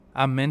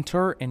A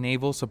mentor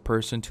enables a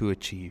person to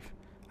achieve.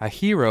 A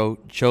hero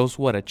shows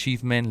what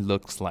achievement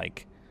looks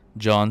like.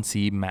 John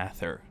C.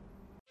 Mather.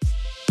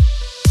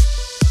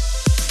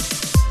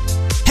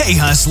 Hey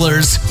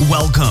hustlers,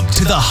 welcome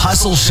to the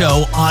Hustle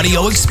Show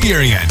audio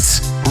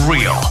experience.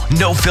 Real,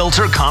 no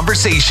filter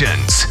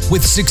conversations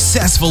with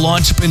successful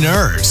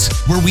entrepreneurs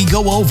where we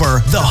go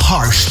over the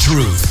harsh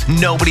truth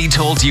nobody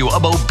told you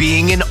about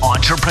being an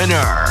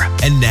entrepreneur.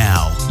 And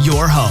now,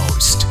 your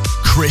host,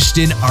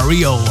 Christian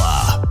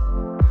Ariola.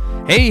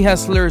 Hey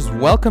hustlers,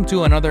 welcome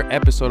to another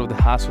episode of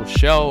the Hustle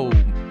Show.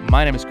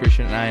 My name is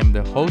Christian and I am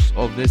the host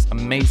of this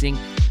amazing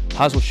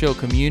Hustle Show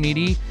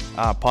community,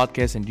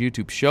 podcast and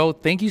YouTube show.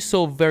 Thank you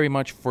so very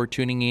much for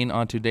tuning in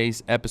on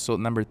today's episode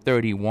number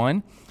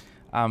 31.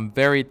 I'm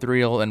very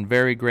thrilled and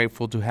very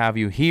grateful to have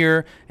you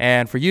here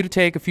and for you to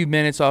take a few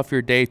minutes off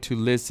your day to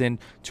listen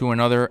to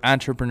another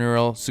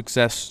entrepreneurial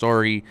success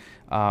story.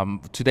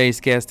 Today's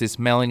guest is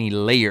Melanie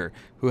Layer,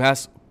 who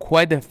has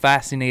quite a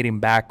fascinating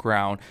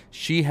background.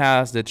 She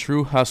has the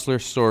true hustler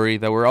story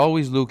that we're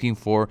always looking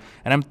for,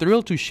 and I'm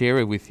thrilled to share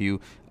it with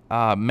you.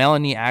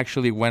 Melanie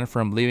actually went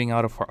from living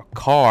out of her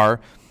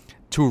car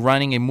to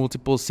running a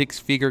multiple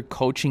six-figure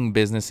coaching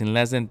business in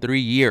less than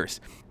 3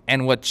 years.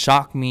 And what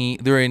shocked me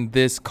during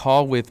this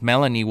call with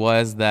Melanie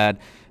was that,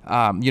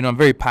 I'm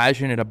very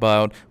passionate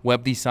about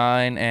web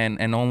design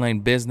and online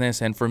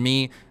business. And for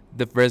me,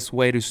 the best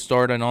way to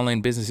start an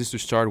online business is to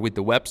start with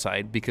the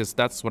website because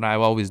that's what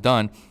I've always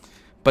done.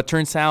 But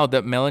turns out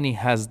that Melanie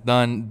has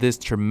done this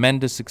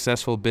tremendous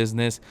successful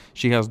business.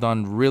 She has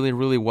done really,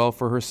 really well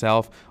for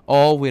herself,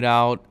 all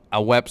without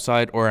a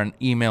website or an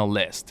email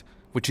list,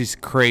 which is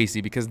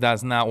crazy because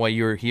that's not what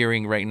you're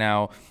hearing right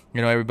now.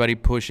 Everybody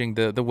pushing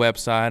the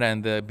website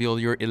and the build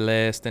your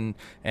list and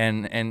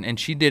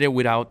she did it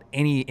without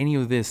any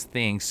of these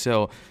things.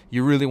 So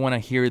you really want to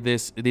hear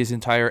this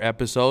entire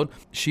episode.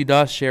 She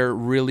does share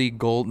really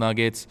gold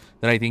nuggets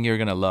that I think you're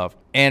gonna love.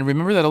 And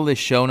remember that all the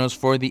show notes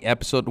for the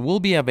episode will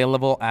be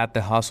available at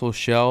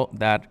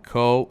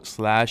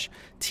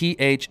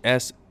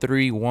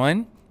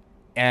thehustleshow.co/THS31.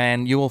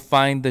 And you will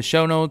find the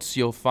show notes,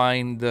 you'll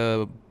find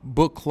the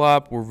book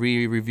club where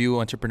we review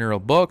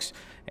entrepreneurial books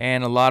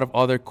and a lot of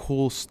other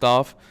cool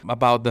stuff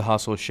about the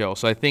Hustle Show.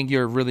 So I think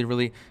you really,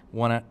 really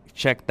want to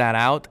check that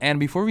out. And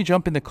before we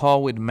jump in the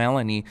call with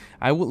Melanie,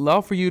 I would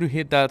love for you to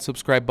hit that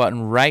subscribe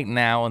button right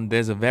now on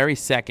this very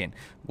second.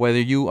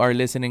 Whether you are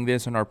listening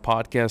this on our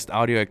podcast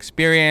audio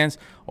experience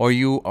or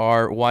you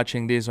are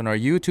watching this on our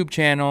YouTube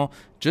channel,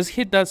 just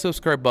hit that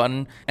subscribe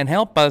button and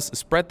help us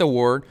spread the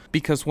word,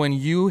 because when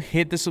you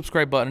hit the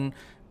subscribe button,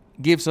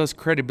 gives us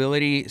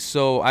credibility,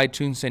 so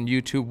iTunes and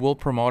YouTube will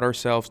promote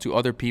ourselves to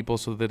other people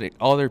so that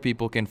other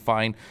people can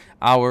find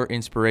our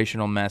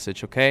inspirational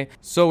message, okay?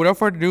 So without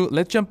further ado,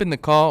 let's jump in the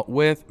call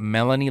with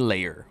Melanie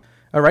Layer.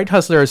 All right,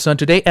 hustlers, so in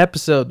today's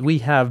episode, we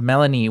have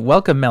Melanie.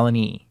 Welcome,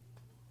 Melanie.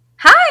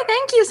 Hi,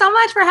 thank you so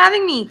much for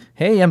having me.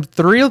 Hey, I'm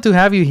thrilled to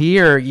have you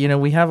here.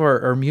 We have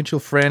our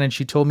mutual friend, and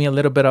she told me a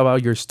little bit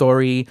about your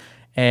story.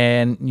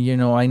 And,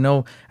 I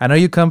know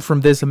you come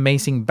from this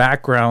amazing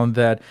background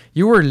that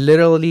you were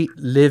literally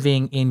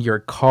living in your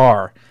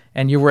car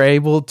and you were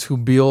able to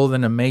build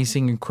an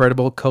amazing,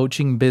 incredible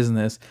coaching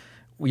business,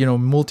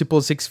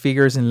 multiple six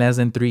figures in less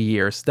than 3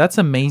 years. That's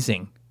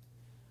amazing.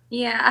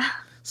 Yeah.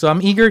 So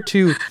I'm eager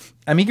to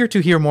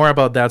hear more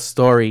about that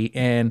story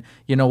and,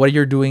 what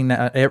you're doing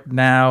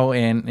now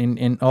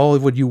and all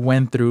of what you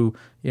went through.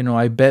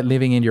 I bet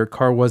living in your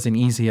car wasn't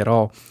easy at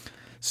all.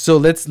 So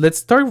let's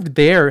start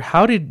there.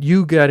 How did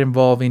you get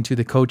involved into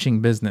the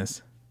coaching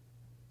business?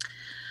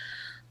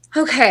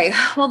 Okay.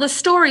 Well, the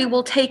story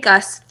will take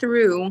us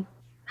through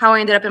how I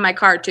ended up in my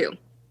car too.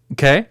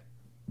 Okay.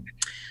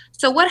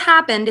 So what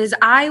happened is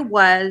I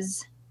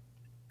was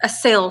a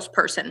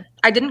salesperson.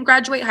 I didn't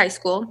graduate high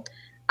school.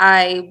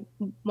 I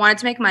wanted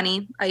to make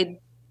money. I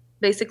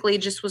basically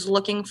just was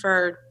looking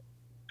for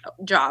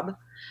a job.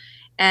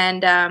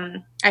 And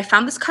I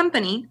found this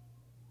company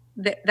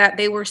that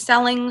they were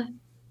selling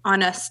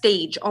on a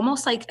stage,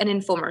 almost like an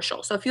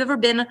infomercial. So if you've ever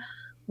been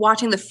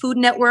watching the Food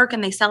Network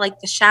and they sell like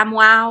the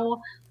ShamWow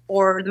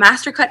or the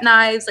Mastercut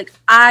knives, like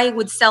I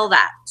would sell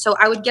that. So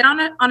I would get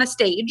on a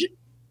stage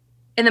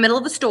in the middle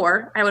of the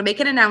store. I would make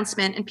an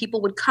announcement and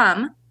people would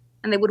come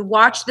and they would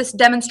watch this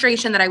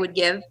demonstration that I would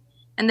give.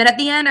 And then at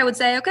the end I would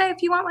say, okay,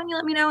 if you want one, you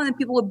let me know. And then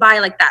people would buy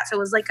like that. So it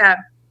was like an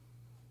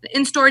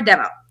in-store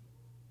demo.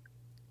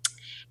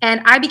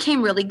 And I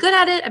became really good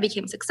at it. I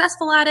became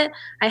successful at it.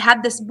 I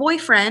had this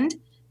boyfriend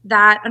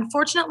that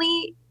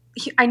unfortunately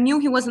I knew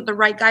he wasn't the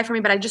right guy for me,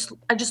 but I just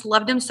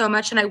loved him so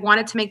much and I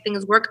wanted to make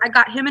things work. I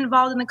got him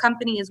involved in the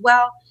company as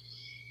well.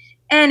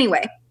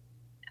 Anyway,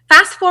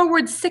 fast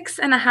forward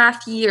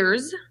 6.5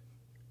 years,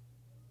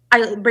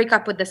 I break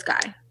up with this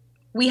guy.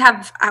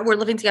 We're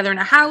living together in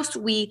a house.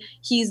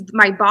 He's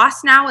my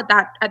boss now at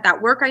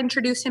that work I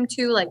introduced him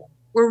to. Like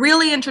we're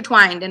really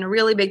intertwined in a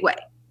really big way.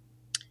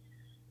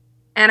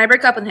 And I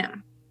break up with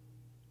him.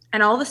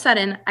 And all of a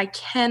sudden I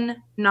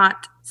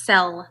cannot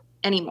sell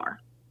anymore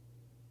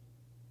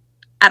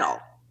at all.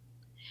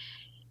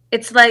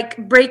 It's like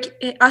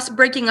us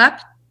breaking up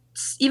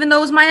even though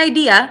it was my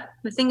idea,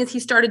 the thing is he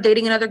started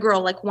dating another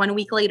girl like 1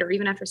 week later,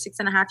 even after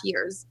 6.5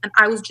 years. And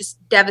I was just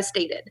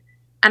devastated.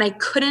 And I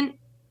couldn't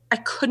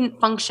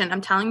function.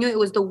 I'm telling you, it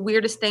was the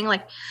weirdest thing.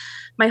 Like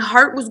my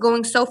heart was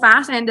going so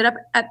fast. I ended up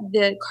at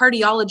the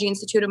Cardiology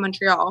Institute of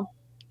Montreal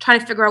trying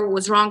to figure out what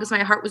was wrong because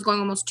my heart was going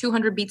almost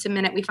 200 beats a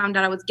minute. We found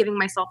out I was giving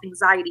myself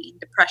anxiety and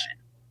depression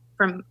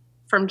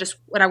from just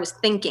what I was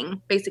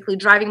thinking, basically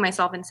driving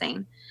myself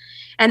insane.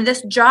 And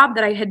this job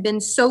that I had been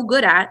so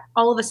good at,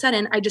 all of a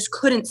sudden, I just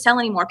couldn't sell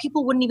anymore.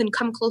 People wouldn't even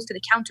come close to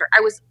the counter.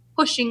 I was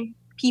pushing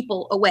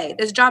people away.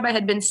 This job I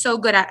had been so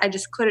good at, I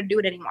just couldn't do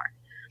it anymore.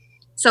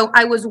 So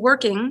I was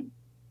working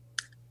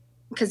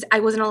because I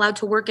wasn't allowed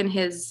to work in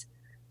his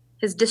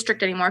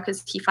district anymore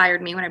because he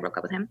fired me when I broke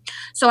up with him.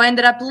 So I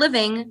ended up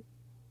living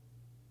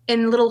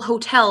in little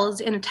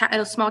hotels in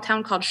a small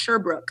town called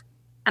Sherbrooke.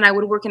 And I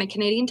would work in a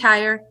Canadian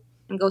Tire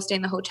and go stay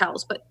in the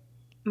hotels. But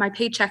my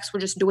paychecks were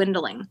just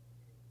dwindling.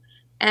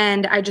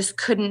 And I just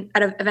couldn't,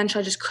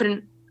 eventually I just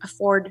couldn't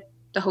afford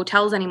the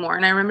hotels anymore.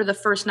 And I remember the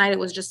first night it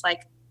was just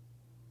like,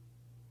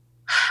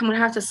 I'm going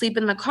to have to sleep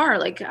in the car.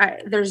 Like I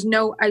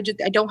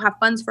don't have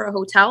funds for a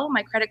hotel.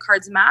 My credit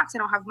card's maxed. I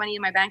don't have money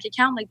in my bank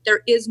account. Like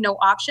there is no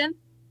option.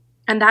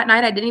 And that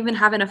night I didn't even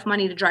have enough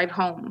money to drive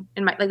home.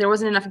 There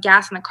wasn't enough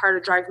gas in the car to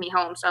drive me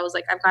home. So I was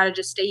like, I've got to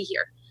just stay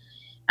here.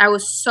 I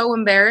was so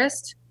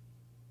embarrassed.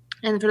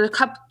 And for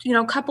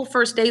the couple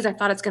first days, I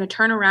thought it's going to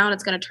turn around.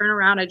 It's going to turn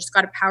around. I just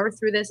got to power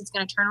through this. It's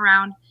going to turn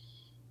around.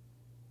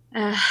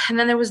 And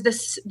then there was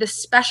this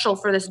special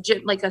for this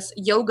gym, like a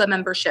yoga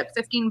membership,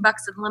 $15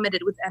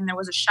 unlimited and there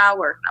was a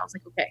shower. And I was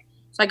like, okay.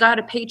 So I got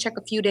a paycheck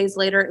a few days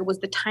later. It was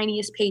the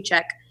tiniest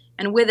paycheck.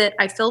 And with it,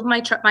 I filled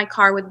my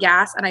car with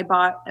gas and I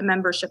bought a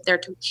membership there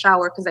to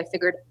shower because I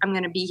figured I'm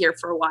going to be here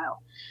for a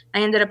while.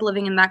 I ended up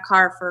living in that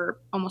car for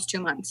almost 2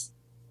 months.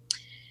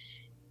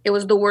 It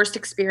was the worst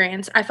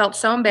experience. I felt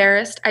so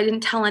embarrassed. I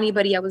didn't tell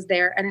anybody I was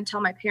there. I didn't tell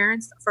my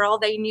parents. For all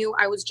they knew,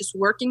 I was just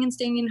working and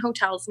staying in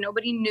hotels.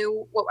 Nobody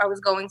knew what I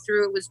was going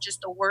through. It was just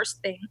the worst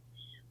thing.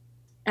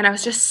 And I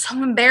was just so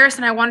embarrassed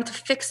and I wanted to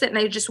fix it and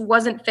I just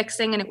wasn't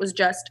fixing and it was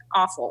just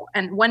awful.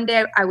 And one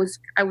day I was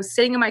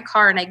sitting in my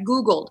car and I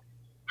Googled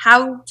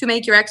how to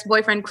make your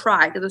ex-boyfriend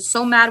cry because I was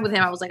so mad with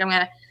him. I was like,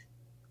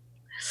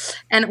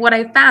 and what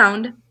I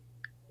found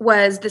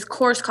was this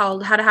course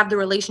called How to Have the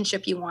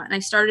Relationship You Want. And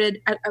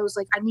I was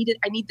like, I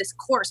need this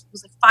course. It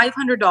was like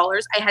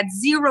 $500. I had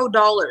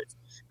 $0.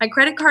 My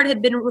credit card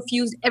had been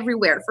refused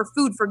everywhere for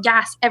food, for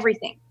gas,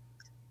 everything.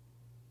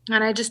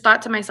 And I just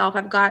thought to myself,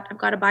 I've got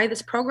to buy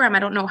this program. I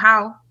don't know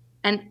how.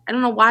 And I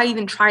don't know why I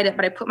even tried it,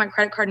 but I put my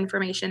credit card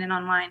information in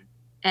online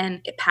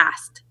and it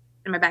passed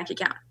in my bank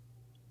account.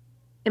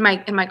 On my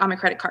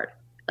credit card.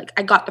 Like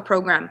I got the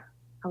program.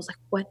 I was like,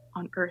 what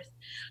on earth?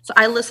 So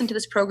I listened to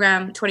this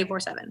program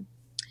 24/7.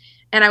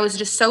 And I was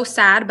just so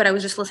sad, but I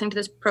was just listening to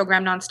this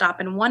program nonstop.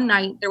 And one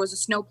night there was a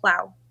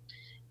snowplow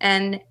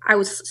and I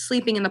was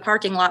sleeping in the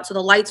parking lot. So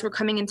the lights were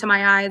coming into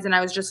my eyes and I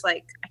was just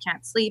like, I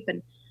can't sleep.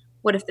 And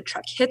what if the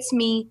truck hits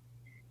me?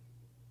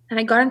 And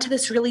I got into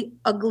this really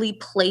ugly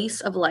place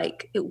of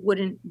like, it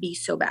wouldn't be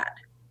so bad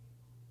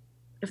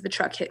if the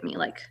truck hit me.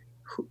 Like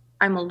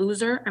I'm a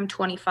loser. I'm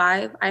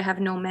 25. I have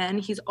no man.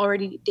 He's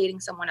already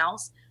dating someone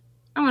else.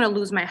 I'm going to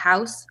lose my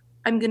house.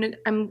 I'm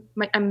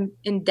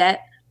in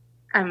debt.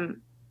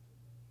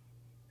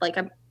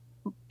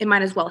 It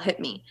might as well hit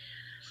me.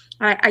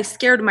 I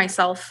scared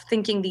myself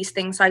thinking these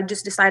things. So I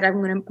just decided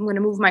I'm going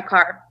to move my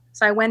car.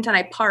 So I went and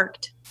I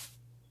parked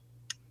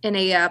in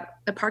a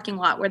parking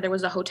lot where there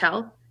was a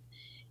hotel.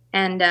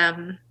 And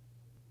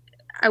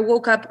I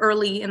woke up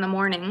early in the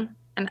morning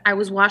and I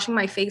was washing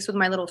my face with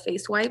my little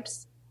face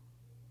wipes.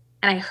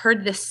 And I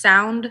heard this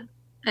sound.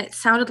 And it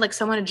sounded like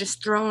someone had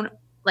just thrown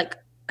like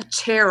a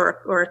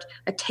chair or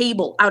a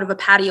table out of a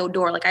patio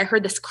door. Like I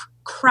heard this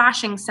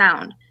crashing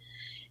sound.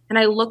 And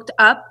I looked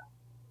up,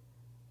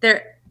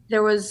 there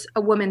was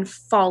a woman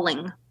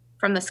falling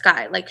from the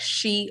sky. Like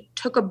she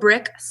took a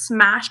brick,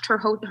 smashed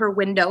her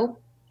window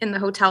in the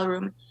hotel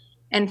room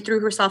and threw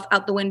herself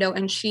out the window.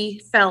 And she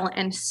fell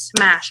and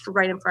smashed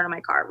right in front of my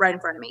car, right in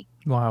front of me.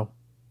 Wow.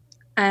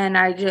 And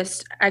I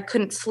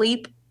couldn't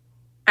sleep.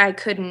 I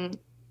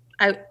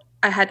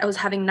was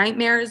having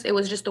nightmares. It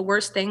was just the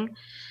worst thing.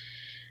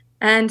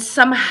 And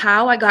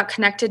somehow I got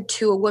connected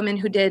to a woman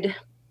who did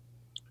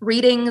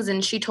readings.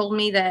 And she told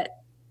me that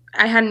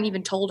I hadn't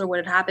even told her what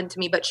had happened to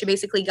me, but she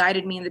basically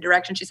guided me in the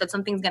direction. She said,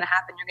 something's going to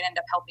happen. You're going to end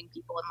up helping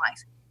people in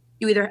life.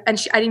 I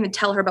didn't even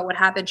tell her about what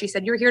happened. She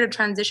said, you're here to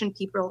transition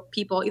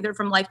people either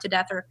from life to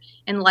death or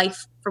in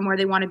life from where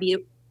they want to be,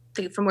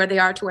 from where they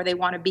are to where they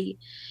want to be.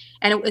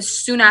 And it was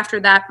soon after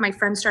that, my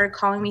friends started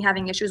calling me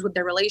having issues with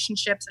their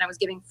relationships and I was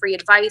giving free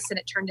advice and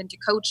it turned into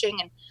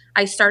coaching. And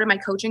I started my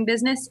coaching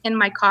business in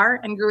my car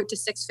and grew it to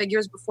 6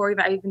 figures before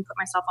I even put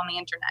myself on the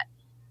internet.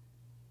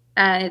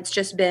 And it's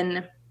just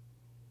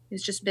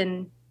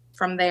been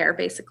from there.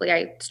 Basically,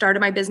 I started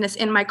my business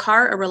in my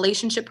car, a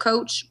relationship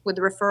coach with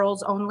referrals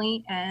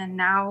only. And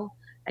now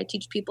I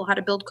teach people how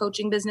to build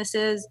coaching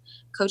businesses,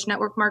 coach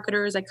network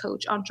marketers. I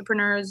coach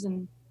entrepreneurs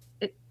and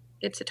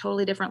it's a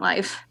totally different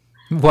life.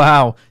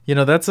 Wow.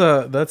 That's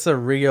a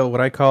real,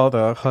 what I call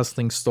the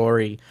hustling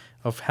story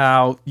of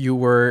how you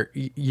were,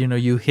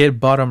 you hit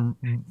bottom,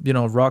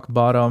 rock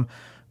bottom,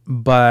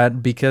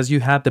 but because you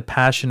had the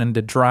passion and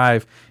the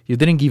drive, you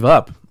didn't give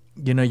up.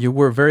 You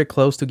were very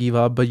close to give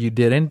up, but you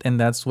didn't. And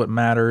that's what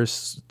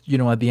matters,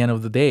 at the end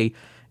of the day.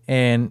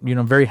 And,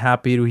 I'm very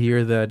happy to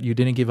hear that you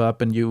didn't give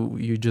up and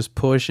you just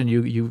push and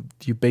you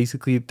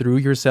basically threw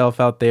yourself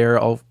out there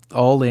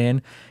all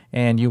in,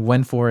 and you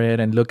went for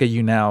it, and look at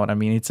you now. And I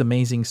mean, it's an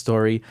amazing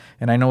story.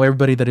 And I know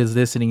everybody that is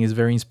listening is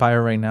very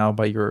inspired right now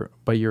by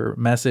your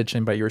message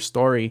and by your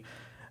story.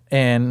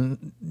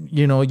 And,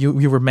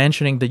 you were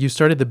mentioning that you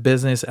started the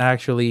business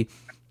actually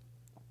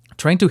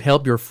trying to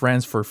help your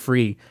friends for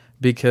free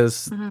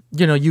because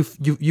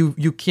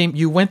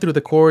you went through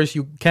the course,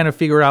 you kind of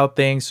figure out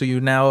things, so you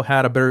now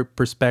had a better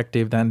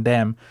perspective than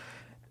them.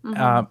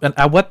 And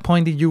at what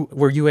point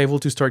were you able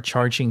to start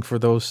charging for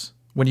those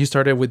when you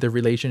started with the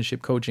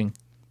relationship coaching?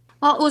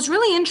 Well, it was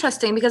really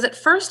interesting because at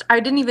first I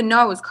didn't even know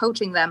I was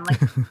coaching them. Like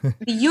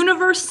the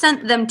universe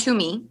sent them to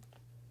me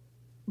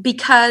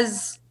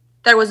because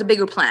there was a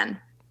bigger plan.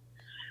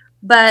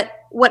 But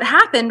what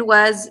happened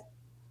was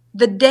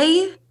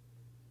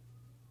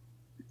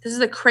this is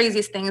the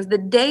craziest thing, is the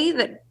day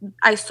that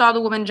I saw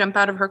the woman jump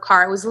out of her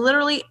car,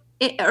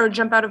 or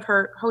jump out of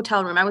her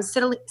hotel room. I was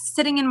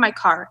sitting in my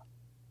car.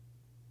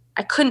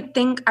 I couldn't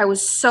think. I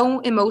was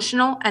so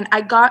emotional. And I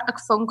got a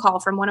phone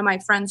call from one of my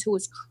friends who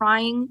was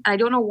crying. I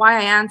don't know why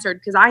I answered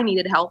because I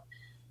needed help.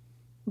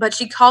 But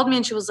she called me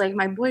and she was like,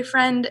 my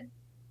boyfriend,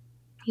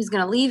 he's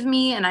going to leave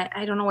me and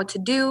I don't know what to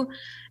do.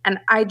 And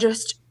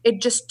it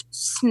just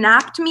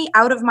snapped me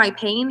out of my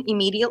pain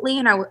immediately.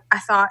 And I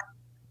thought,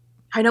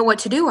 I know what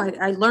to do.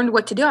 I learned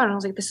what to do. And I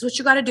was like, this is what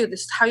you got to do.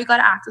 This is how you got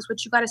to act. This is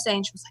what you got to say.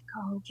 And she was like,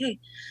 oh, okay.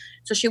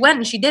 So she went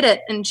and she did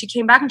it. And she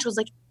came back and she was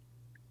like,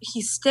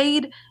 he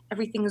stayed.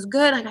 Everything is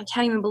good. Like, I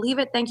can't even believe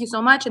it. Thank you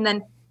so much. And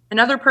then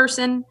another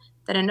person.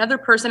 And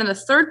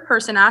the third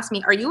person asked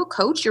me, are you a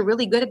coach? You're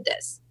really good at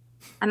this.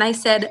 And I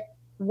said,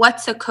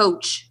 what's a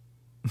coach?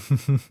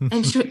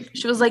 And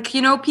she was like,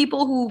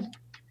 people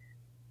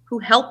who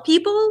help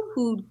people,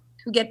 who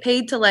get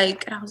paid to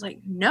and I was like,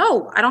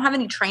 no, I don't have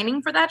any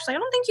training for that. She's like, I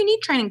don't think you need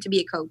training to be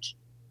a coach.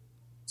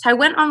 So I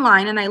went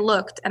online and I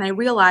looked and I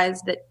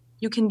realized that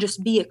you can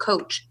just be a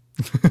coach.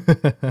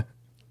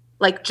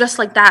 Just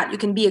like that, you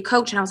can be a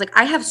coach. And I was like,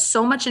 I have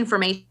so much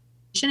information.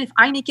 If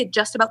I make it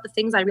just about the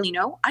things I really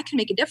know, I can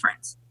make a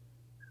difference.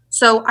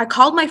 So I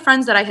called my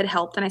friends that I had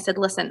helped and I said,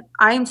 listen,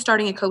 I am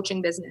starting a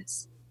coaching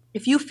business.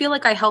 If you feel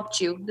like I helped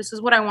you, this is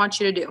what I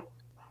want you to do.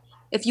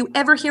 If you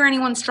ever hear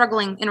anyone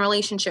struggling in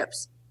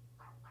relationships,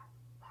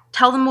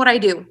 tell them what I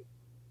do.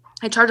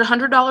 I charge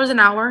 $100 an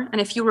hour,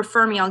 and if you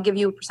refer me, I'll give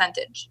you a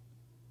percentage.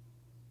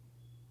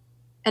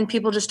 And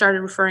people just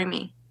started referring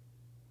me.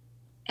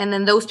 And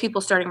then those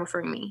people started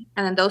referring me.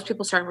 And then those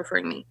people started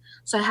referring me.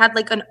 So I had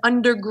an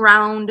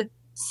underground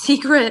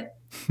secret,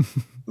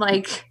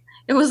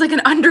 it was like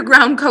an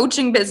underground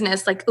coaching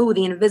business, the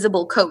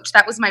invisible coach.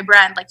 That was my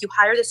brand. You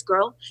hire this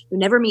girl, you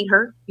never meet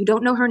her, you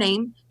don't know her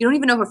name, you don't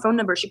even know her phone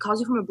number. She calls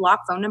you from a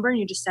block phone number and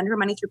you just send her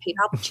money through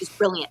PayPal, but she's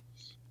brilliant.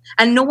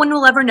 And no one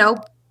will ever know,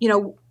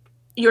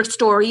 your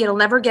story. It'll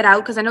never get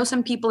out because I know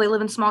some people, they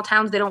live in small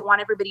towns. They don't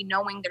want everybody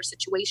knowing their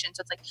situation.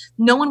 So it's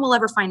no one will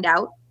ever find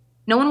out.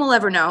 No one will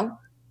ever know.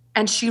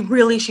 And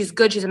she's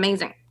good. She's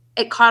amazing.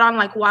 It caught on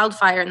like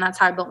wildfire, and that's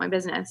how I built my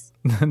business.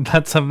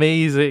 That's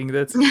amazing.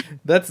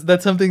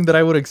 That's something that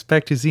I would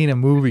expect to see in a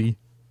movie.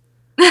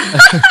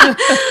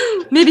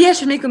 Maybe I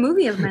should make a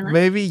movie of my life.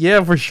 Maybe,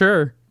 yeah, for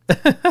sure.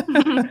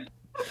 I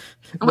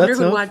wonder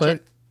who'd watch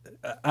it.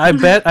 I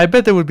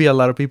bet there would be a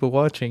lot of people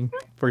watching,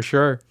 for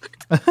sure.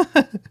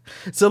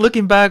 So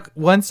looking back,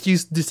 once you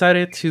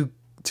decided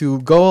to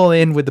go all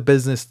in with the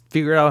business,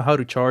 figure out how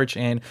to charge,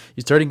 and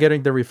you started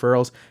getting the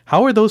referrals,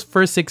 how were those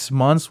first 6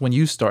 months when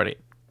you started?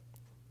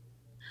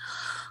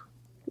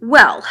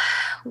 Well,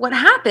 what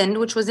happened,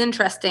 which was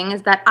interesting,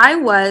 is that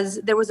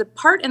there was a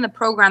part in the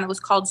program that was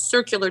called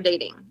circular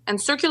dating.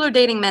 And circular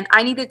dating meant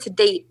I needed to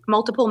date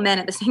multiple men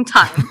at the same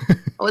time.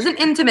 I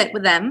wasn't intimate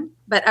with them,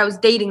 but I was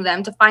dating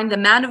them to find the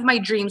man of my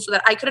dreams so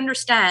that I could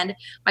understand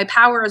my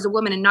power as a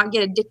woman and not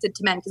get addicted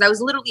to men. Because I was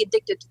literally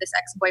addicted to this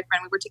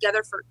ex-boyfriend. We were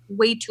together for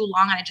way too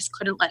long and I just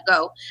couldn't let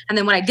go. And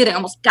then when I did, I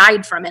almost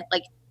died from it.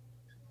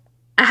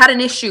 I had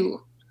an issue.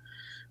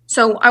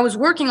 So I was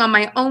working on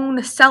my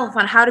own self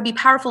on how to be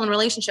powerful in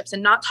relationships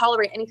and not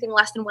tolerate anything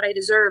less than what I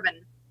deserve, and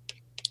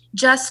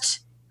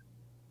just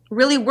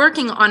really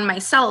working on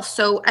myself.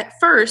 So at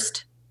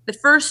first, the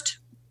first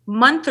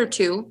month or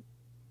two,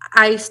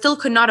 I still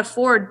could not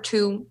afford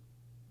to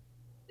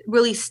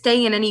really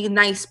stay in any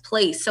nice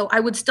place. So I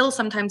would still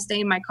sometimes stay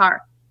in my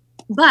car,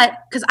 but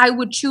because I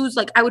would choose,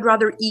 I would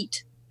rather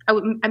eat.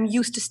 I'm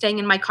used to staying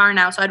in my car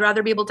now. So I'd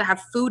rather be able to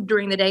have food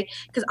during the day,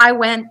 because I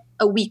went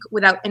a week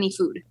without any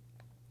food.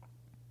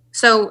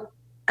 So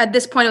at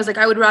this point, I was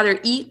I would rather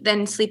eat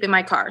than sleep in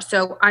my car.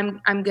 So I'm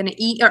going to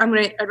eat, or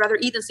I'd rather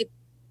eat than sleep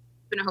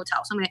in a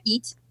hotel. So I'm going to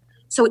eat.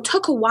 So it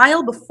took a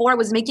while before I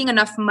was making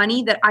enough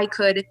money that I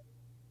could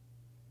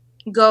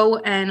go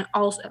and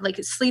also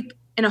like sleep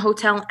in a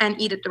hotel and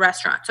eat at the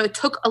restaurant. So it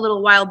took a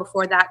little while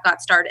before that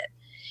got started.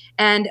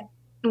 And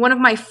one of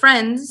my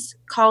friends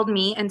called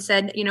me and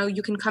said, you know,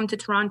 you can come to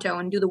Toronto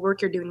and do the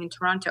work you're doing in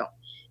Toronto.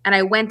 And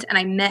I went and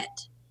I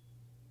met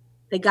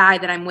the guy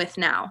that I'm with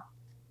now.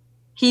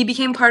 He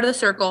became part of the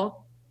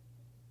circle.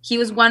 He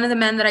was one of the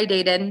men that I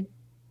dated.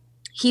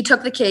 He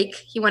took the cake.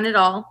 He won it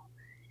all.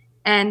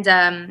 And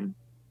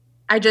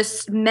I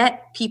just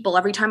met people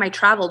every time I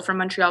traveled from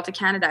Montreal to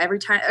Canada, every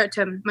time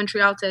to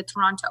Montreal to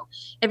Toronto.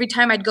 Every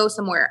time I'd go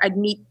somewhere, I'd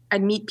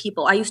meet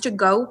people. I used to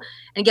go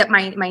and get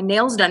my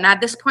nails done.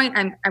 At this point,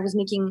 I was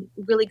making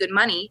really good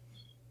money.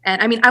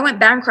 And I mean, I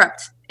went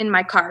bankrupt in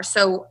my car.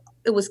 So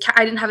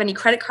I didn't have any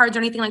credit cards or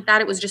anything like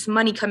that. It was just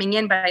money coming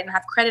in, but I didn't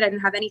have credit. I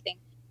didn't have anything.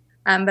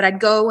 But I'd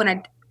go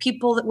and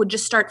people that would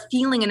just start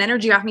feeling an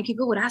energy off me.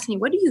 People would ask me,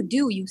 what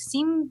do? You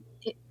seem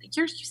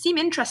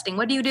interesting.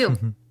 What do you do?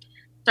 Mm-hmm.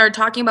 Started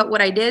talking about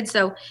what I did.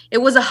 So it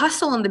was a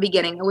hustle in the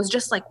beginning. It was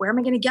just like, where am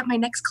I going to get my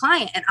next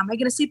client? And am I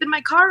going to sleep in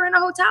my car or in a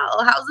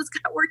hotel? How's this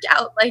going to work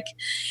out? Like,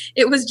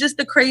 it was just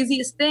the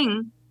craziest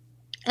thing.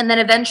 And then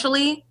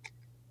eventually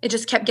it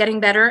just kept getting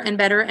better and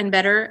better and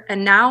better.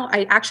 And now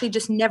I actually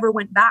just never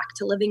went back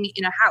to living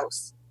in a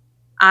house.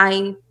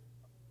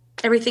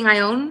 Everything I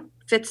own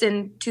fits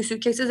in 2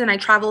 suitcases, and I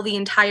travel the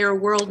entire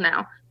world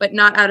now, but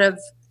not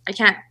I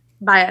can't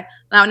buy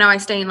now I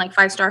stay in like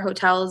 5-star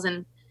hotels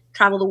and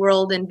travel the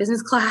world in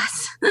business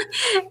class.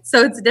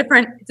 So it's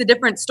a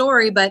different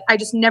story, but I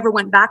just never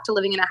went back to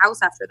living in a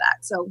house after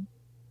that. So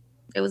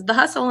it was the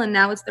hustle, and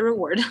now it's the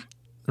reward.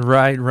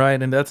 Right.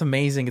 And that's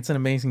amazing. It's an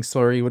amazing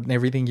story with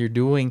everything you're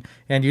doing.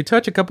 And you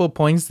touch a couple of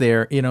points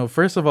there. You know,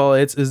 first of all,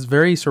 it's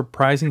very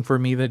surprising for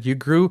me that you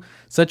grew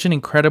such an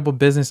incredible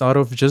business out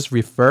of just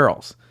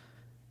referrals.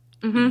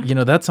 Mm-hmm. You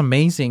know, that's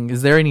amazing.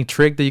 Is there any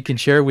trick that you can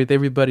share with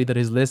everybody that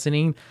is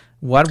listening?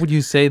 What would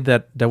you say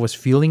that was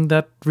fueling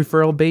that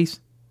referral base?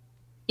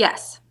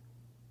 Yes.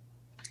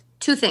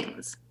 2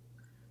 things.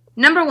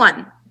 Number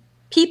 1,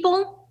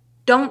 people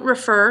don't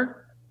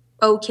refer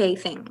okay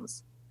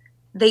things.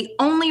 They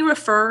only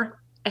refer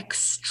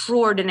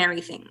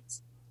extraordinary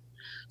things.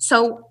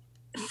 So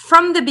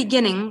from the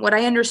beginning, what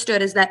I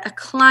understood is that a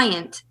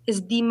client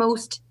is the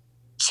most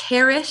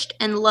cherished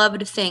and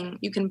loved thing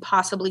you can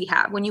possibly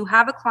have. When you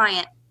have a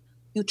client,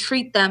 you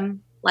treat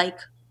them like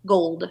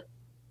gold.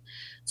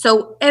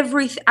 So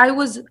I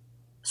was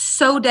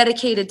so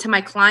dedicated to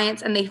my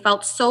clients, and they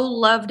felt so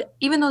loved,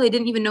 even though they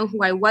didn't even know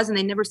who I was and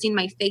they never seen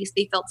my face.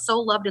 They felt so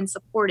loved and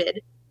supported.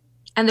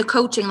 And the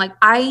coaching, like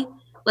I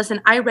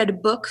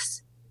read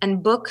books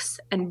and books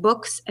and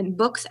books and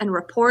books and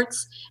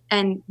reports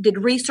and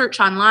did research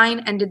online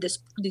and did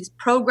these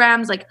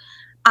programs. Like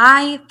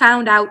I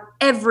found out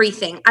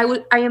everything.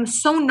 I am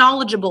so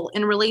knowledgeable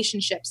in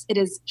relationships. It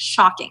is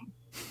shocking.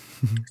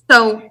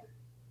 So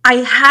I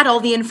had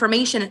all the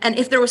information, and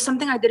if there was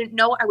something I didn't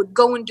know, I would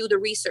go and do the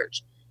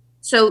research.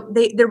 So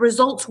the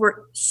results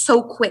were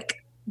so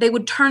quick. They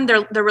would turn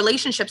their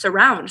relationships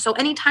around. So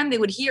anytime they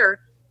would hear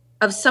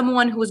of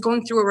someone who was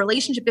going through a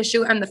relationship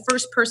issue, I'm the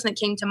first person that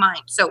came to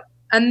mind. So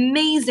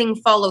amazing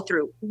follow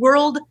through,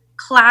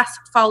 world-class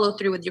follow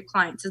through with your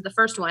clients is the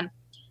first one.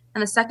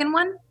 And the second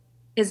one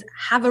is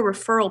have a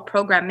referral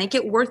program. Make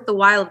it worth the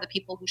while of the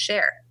people who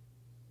share.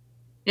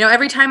 You know,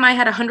 every time I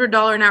had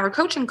 $100 an hour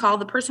coaching call,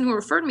 the person who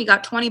referred me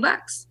got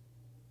 $20.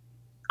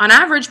 On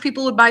average,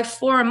 people would buy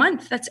 4 a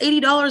month. That's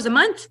 $80 a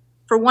month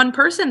for one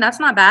person. That's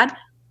not bad.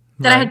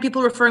 Then I had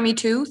people refer me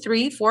 2,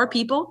 3, 4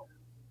 people.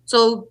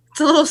 So it's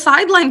a little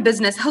sideline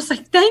business. I was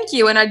like, thank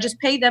you. And I just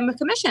paid them a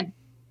commission.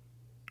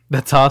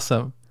 That's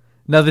awesome.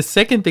 Now, the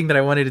second thing that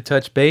I wanted to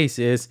touch base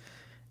is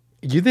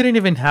you didn't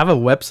even have a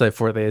website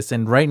for this.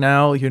 And right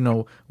now, you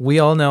know, we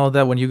all know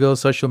that when you go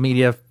social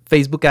media,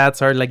 Facebook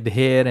ads are like the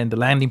hit, and the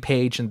landing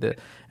page and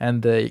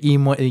the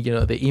email, you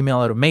know, the email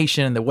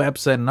automation and the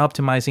website and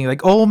optimizing,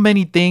 like all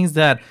many things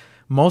that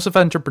most of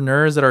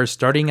entrepreneurs that are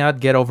starting out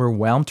get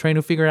overwhelmed trying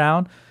to figure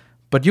out.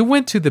 But you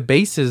went to the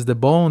basis, the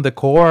bone, the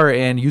core,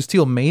 and you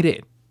still made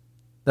it.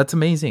 That's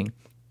amazing.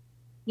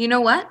 You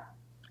know what?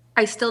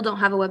 I still don't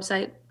have a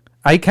website.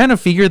 I kind of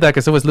figured that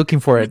because I was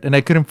looking for it and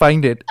I couldn't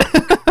find it.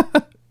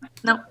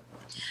 No.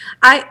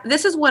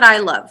 This is what I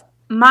love.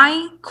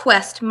 My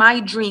quest, my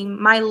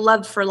dream, my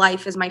love for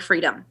life is my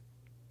freedom.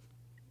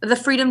 The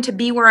freedom to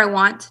be where I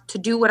want, to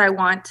do what I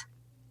want,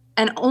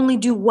 and only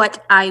do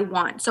what I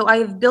want. So I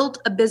have built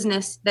a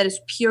business that is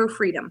pure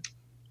freedom.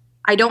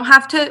 I don't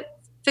have to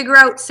figure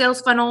out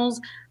sales funnels.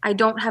 I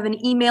don't have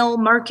an email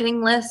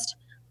marketing list.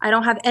 I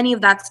don't have any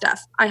of that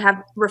stuff. I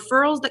have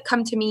referrals that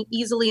come to me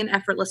easily and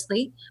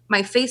effortlessly.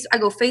 I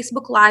go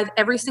Facebook Live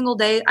every single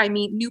day. I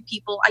meet new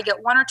people. I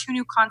get 1 or 2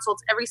 new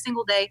consults every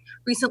single day.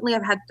 Recently,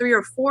 I've had 3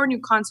 or 4 new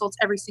consults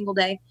every single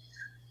day.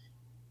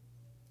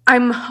 I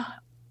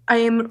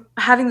am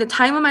having the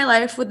time of my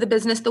life with the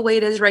business the way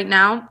it is right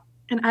now,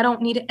 and I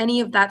don't need any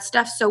of that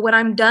stuff. So when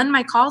I'm done,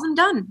 my calls, I'm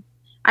done.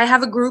 I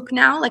have a group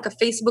now, like a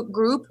Facebook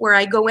group, where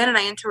I go in and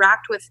I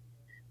interact with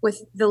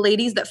with the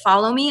ladies that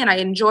follow me, and I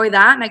enjoy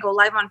that, and I go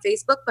live on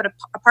Facebook. But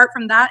apart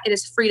from that, it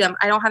is freedom.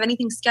 I don't have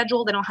anything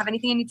scheduled. I don't have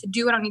anything I need to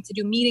do. I don't need to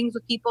do meetings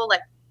with people.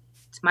 Like,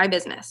 it's my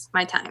business,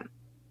 my time.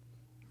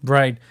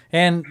 Right.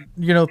 And,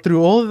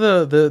 through all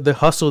the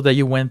hustle that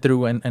you went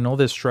through and all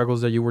the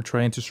struggles that you were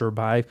trying to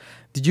survive,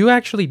 did you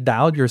actually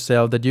doubt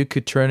yourself that you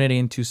could turn it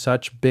into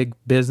such big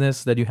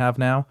business that you have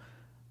now?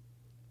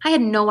 I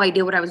had no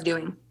idea what I was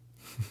doing.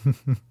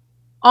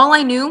 All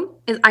I knew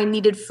is I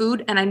needed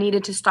food and I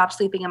needed to stop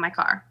sleeping in my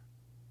car.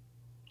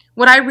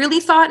 What I really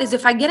thought is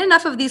if I get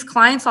enough of these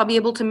clients, I'll be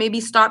able to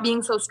maybe stop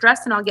being so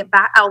stressed and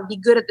I'll be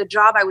good at the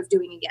job I was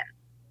doing again.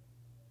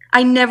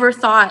 I never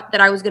thought that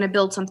I was going to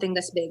build something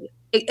this big.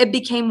 It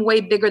became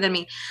way bigger than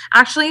me.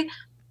 Actually,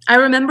 I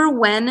remember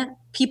when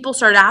people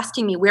started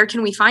asking me, where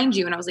can we find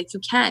you? And I was like, you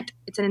can't.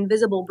 It's an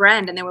invisible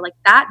brand. And they were like,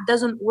 that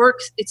doesn't work.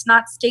 It's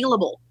not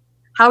scalable.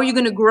 How are you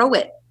going to grow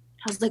it?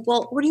 I was like,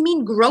 well, what do you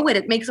mean grow it?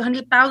 It makes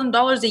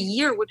 $100,000 a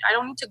year, which I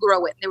don't need to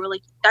grow it. And they were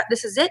like,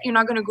 this is it? You're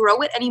not going to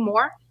grow it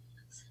anymore?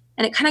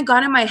 And it kind of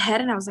got in my head,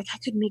 and I was like, I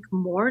could make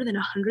more than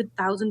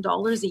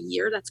 $100,000 a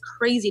year? That's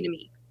crazy to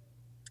me.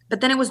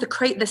 But then it was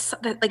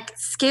the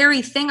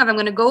scary thing of I'm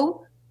going to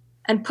go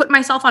and put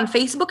myself on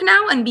Facebook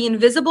now and be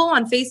invisible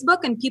on Facebook,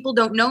 and people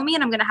don't know me,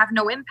 and I'm going to have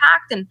no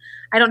impact, and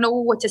I don't know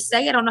what to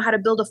say. I don't know how to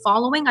build a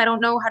following. I don't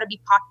know how to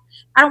be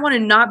I don't want to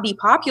not be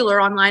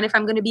popular online. If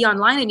I'm going to be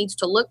online, it needs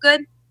to look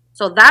good.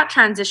 So that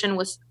transition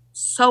was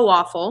so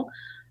awful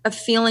of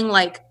feeling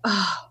like,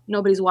 oh,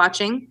 nobody's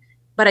watching,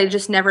 but I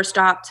just never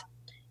stopped.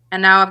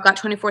 And now I've got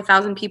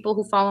 24,000 people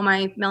who follow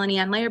my Melanie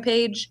Ann Layer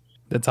page.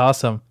 That's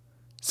awesome.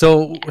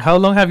 So how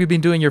long have you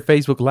been doing your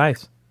Facebook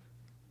Lives?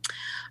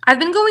 I've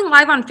been going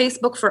live on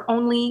Facebook for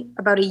only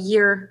about a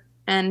year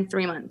and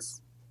 3 months.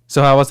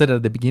 So how was it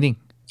at the beginning?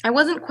 I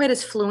wasn't quite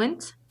as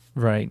fluent.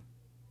 Right.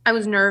 I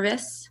was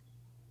nervous.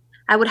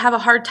 I would have a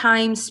hard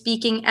time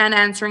speaking and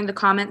answering the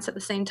comments at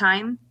the same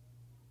time.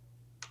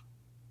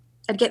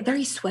 I'd get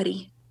very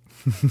sweaty,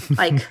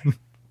 like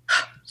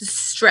just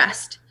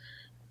stressed.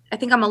 I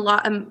think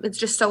it's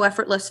just so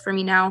effortless for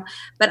me now,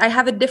 but I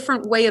have a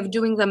different way of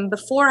doing them.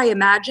 Before I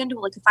imagined,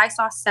 like if I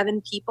saw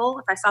 7 people,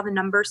 if I saw the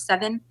number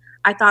 7,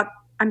 I thought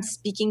I'm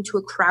speaking to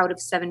a crowd of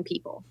 7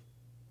 people.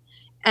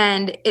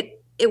 And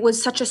it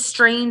was such a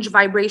strange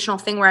vibrational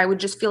thing where I would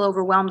just feel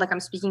overwhelmed, like I'm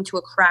speaking to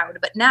a crowd.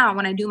 But now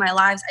when I do my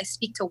lives, I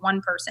speak to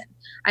one person.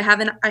 I have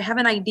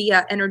an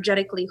idea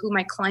energetically who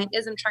my client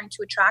is I'm trying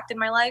to attract in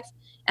my life.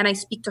 And I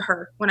speak to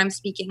her when I'm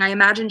speaking. I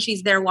imagine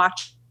she's there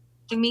watching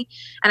me.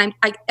 And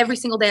I every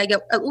single day I get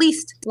at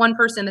least one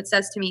person that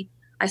says to me,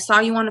 I saw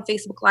you on a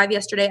Facebook Live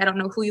yesterday. I don't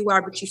know who you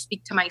are, but you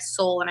speak to my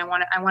soul, and I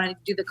want to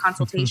do the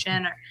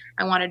consultation, or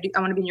I want to be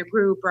in your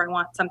group, or I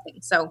want something.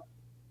 So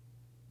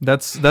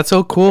that's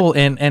so cool.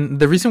 And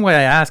the reason why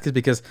I ask is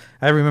because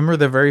I remember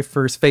the very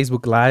first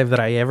Facebook Live that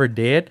I ever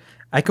did.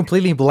 I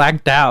completely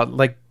blanked out.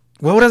 Like,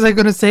 what was I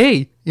gonna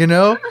say?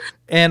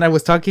 And I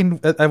was talking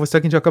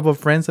to a couple of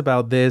friends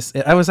about this.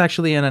 I was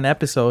actually in an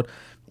episode,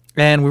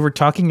 and we were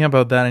talking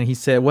about that, and he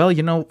said, well,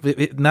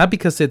 not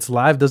because it's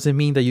live doesn't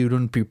mean that you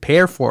don't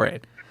prepare for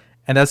it.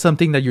 And that's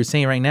something that you're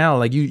saying right now.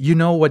 Like, you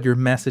know what your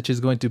message is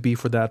going to be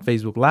for that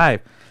Facebook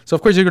Live. So,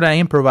 of course, you're going to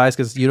improvise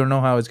because you don't know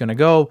how it's going to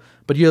go,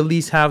 but you at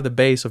least have the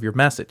base of your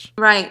message.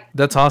 Right.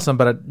 That's awesome.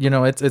 But,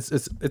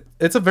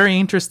 it's a very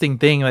interesting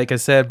thing, like I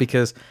said,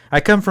 because I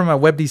come from a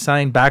web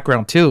design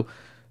background, too.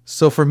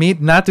 So, for me,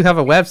 not to have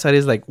a website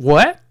is like,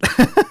 what?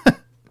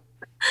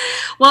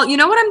 Well, you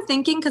know what I'm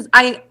thinking? Because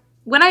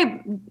when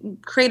I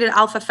created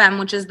Alpha Femme,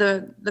 which is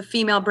the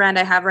female brand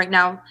I have right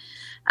now,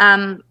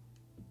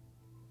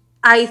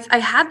 I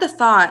had the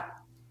thought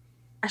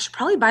I should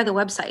probably buy the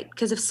website,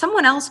 because if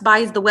someone else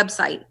buys the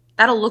website,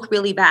 that'll look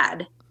really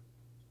bad.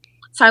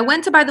 So I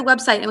went to buy the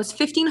website, and it was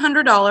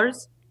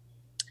 $1,500,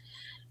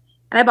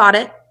 and I bought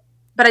it,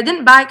 but I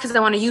didn't buy it because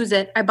I want to use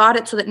it. I bought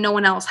it so that no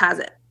one else has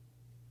it.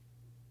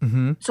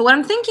 Mm-hmm. So what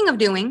I'm thinking of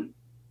doing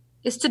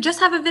is to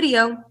just have a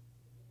video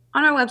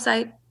on our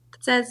website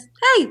that says,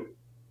 hey,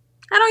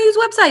 I don't use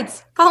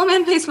websites. Follow me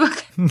on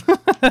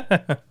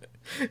Facebook.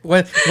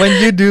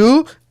 when you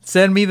do,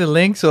 send me the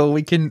link so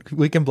we can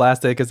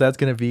blast it, because that's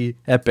gonna be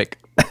epic.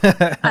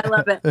 I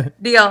love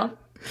it. Deal.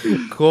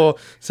 Cool.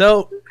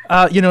 So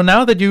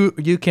now that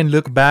you can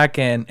look back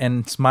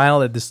and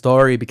smile at the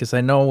story, because I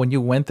know when you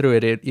went through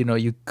it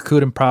you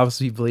couldn't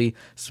possibly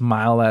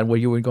smile at what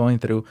you were going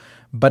through.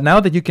 But now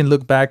that you can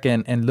look back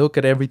and look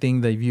at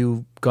everything that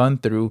you've gone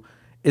through,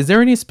 is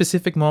there any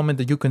specific moment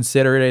that you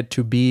consider it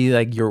to be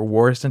like your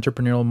worst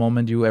entrepreneurial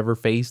moment you ever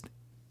faced?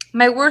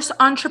 My worst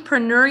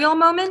entrepreneurial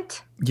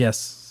moment?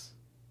 Yes.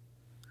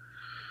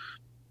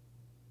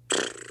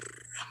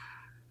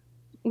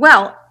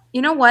 Well,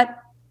 you know what?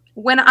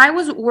 When I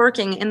was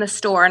working in the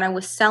store and I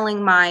was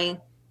selling my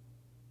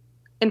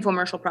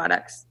infomercial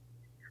products,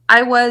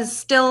 I was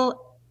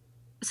still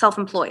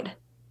self-employed.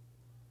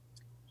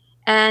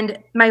 And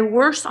my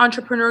worst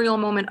entrepreneurial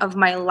moment of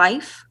my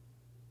life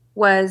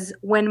was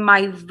when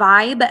my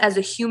vibe as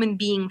a human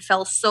being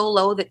fell so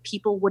low that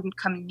people wouldn't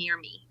come near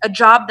me. A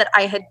job that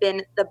I had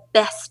been the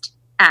best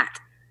at.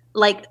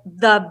 like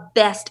the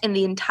best in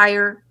the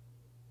entire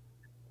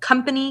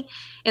company,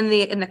 in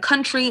the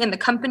country, in the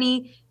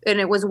company, and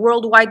it was a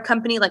worldwide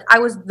company. Like I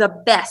was the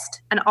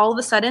best. And all of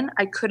a sudden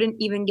I couldn't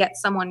even get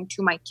someone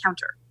to my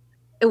counter.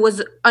 It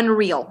was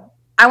unreal.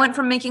 I went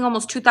from making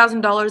almost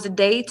 $2,000 a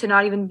day to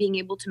not even being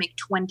able to make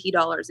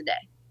 $20 a day.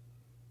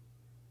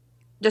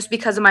 Just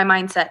because of my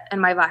mindset and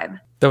my vibe.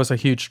 That was a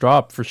huge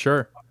drop for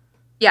sure.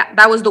 Yeah,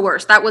 that was the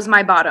worst. That was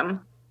my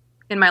bottom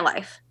in my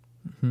life.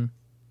 Mm-hmm.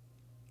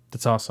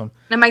 That's awesome.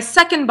 And my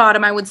second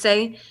bottom, I would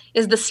say,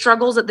 is the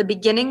struggles at the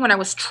beginning when I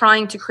was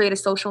trying to create a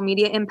social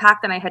media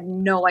impact and I had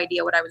no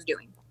idea what I was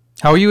doing.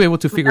 How were you able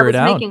to figure it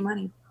out? I was making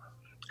money.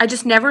 I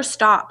just never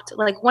stopped.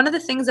 Like one of the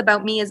things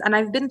about me is, and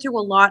I've been through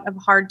a lot of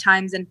hard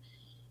times, and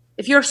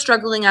if you're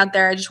struggling out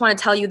there, I just want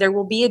to tell you there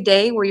will be a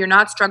day where you're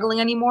not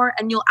struggling anymore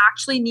and you'll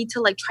actually need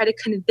to like try to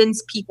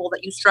convince people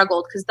that you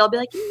struggled because they'll be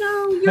like,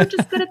 no, you're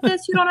just good at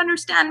this. You don't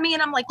understand me.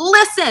 And I'm like,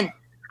 listen,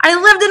 I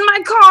lived in my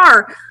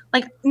car.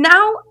 Like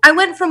now I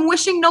went from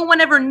wishing no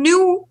one ever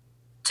knew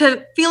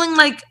to feeling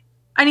like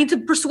I need to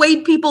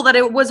persuade people that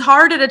it was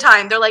hard at a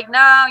time. They're like,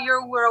 no,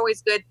 we're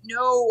always good.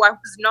 No, I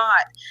was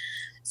not.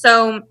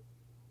 So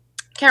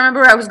can't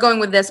remember where I was going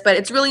with this, but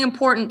it's really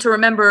important to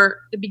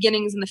remember the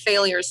beginnings and the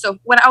failures. So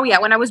when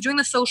I was doing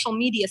the social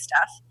media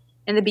stuff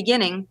in the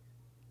beginning,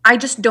 I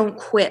just don't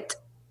quit.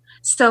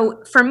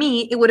 So for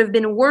me, it would have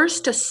been worse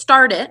to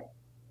start it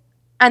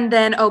and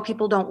then,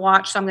 people don't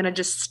watch, so I'm going to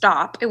just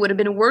stop. It would have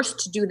been worse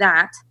to do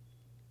that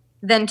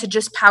than to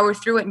just power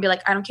through it and be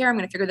like, I don't care. I'm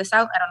going to figure this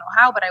out. I don't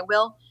know how, but I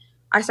will.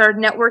 I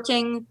started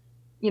networking,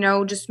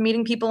 just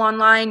meeting people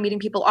online, meeting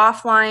people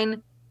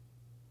offline.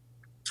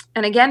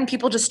 And again,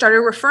 people just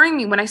started referring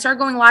me when I started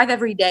going live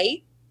every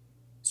day.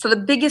 So the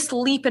biggest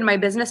leap in my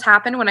business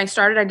happened when I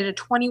started. I did a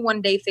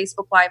 21-day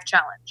Facebook Live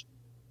challenge.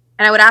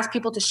 And I would ask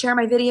people to share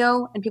my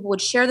video, and people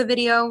would share the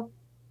video.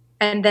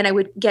 And then I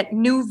would get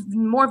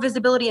more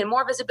visibility. And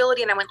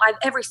I went live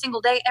every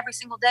single day.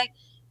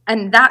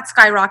 And that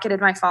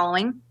skyrocketed my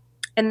following.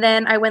 And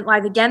then I went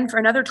live again for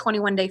another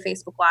 21-day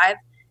Facebook Live.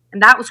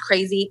 And that was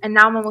crazy. And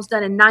now I'm almost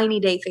done a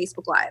 90-day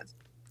Facebook Live.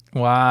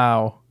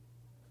 Wow.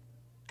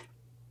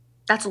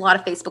 That's a lot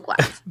of Facebook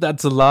Live.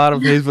 That's a lot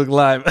of Facebook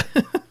Live.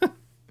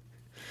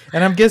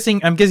 And I'm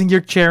guessing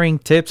you're sharing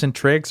tips and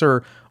tricks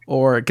or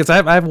because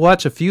I've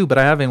watched a few, but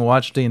I haven't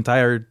watched the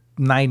entire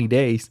 90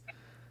 days.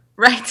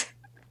 Right.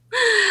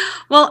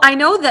 Well, I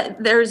know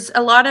that there's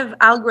a lot of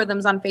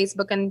algorithms on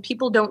Facebook and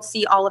people don't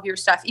see all of your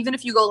stuff. Even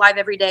if you go live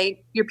every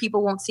day, your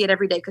people won't see it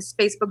every day because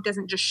Facebook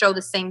doesn't just show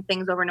the same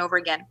things over and over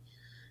again.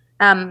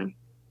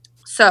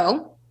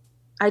 So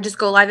I just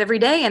go live every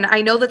day, and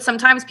I know that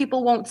sometimes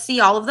people won't see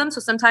all of them. So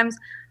sometimes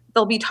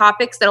there'll be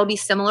topics that'll be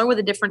similar with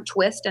a different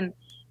twist, and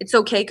it's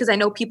okay because I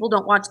know people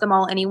don't watch them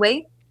all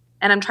anyway.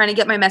 And I'm trying to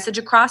get my message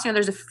across.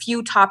 There's a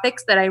few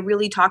topics that I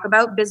really talk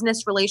about.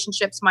 Business,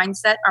 relationships,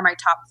 mindset are my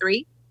top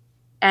 3.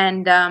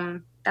 And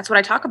that's what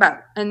I talk about.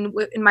 And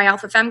in my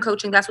Alpha Femme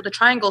coaching, that's what the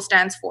triangle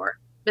stands for.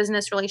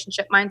 Business,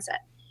 relationship, mindset.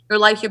 Your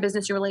life, your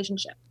business, your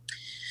relationship.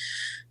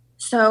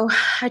 So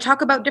I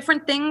talk about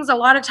different things. A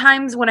lot of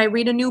times when I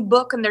read a new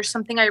book and there's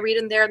something I read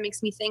in there that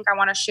makes me think I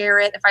want to share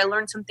it. If I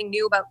learn something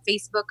new about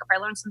Facebook, if I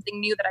learn something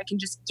new that I can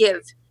just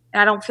give,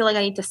 and I don't feel like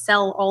I need to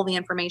sell all the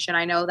information.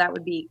 I know that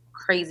would be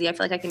crazy. I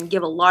feel like I can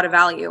give a lot of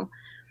value.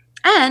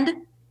 And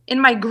in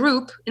my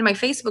group, in my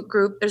Facebook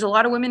group, there's a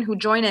lot of women who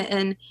join it.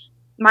 And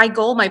my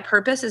goal, my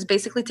purpose is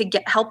basically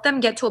to help them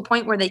get to a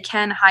point where they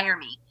can hire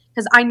me.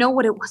 Because I know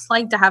what it was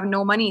like to have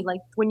no money.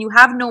 Like when you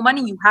have no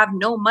money, you have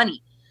no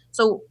money.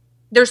 So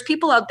there's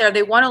people out there,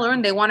 they want to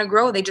learn, they want to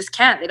grow, they just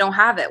can't, they don't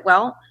have it.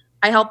 Well,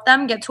 I help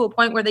them get to a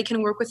point where they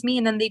can work with me,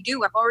 and then they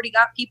do. I've already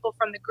got people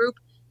from the group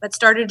that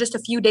started just a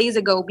few days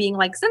ago being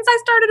like, since I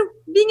started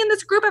being in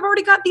this group, I've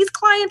already got these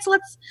clients. I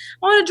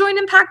want to join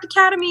Impact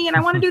Academy and I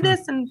want to do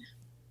this. And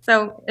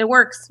so it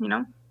works,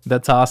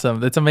 That's awesome.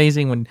 That's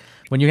amazing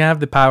when you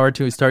have the power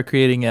to start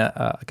creating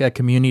a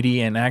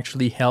community and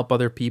actually help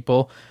other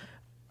people.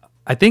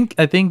 I think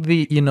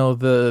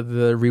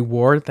the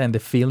reward and the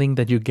feeling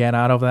that you get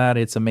out of that,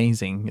 it's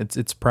amazing.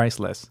 It's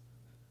priceless.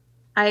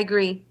 I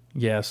agree.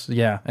 Yes,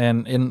 yeah.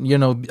 And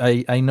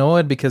I know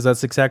it because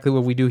that's exactly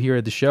what we do here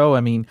at the show.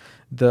 I mean,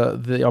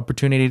 the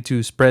opportunity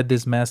to spread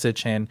this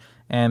message and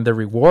the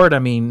reward, I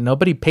mean,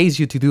 nobody pays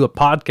you to do a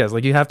podcast.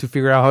 Like you have to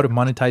figure out how to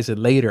monetize it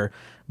later.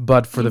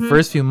 But for the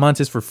first few months,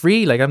 it's for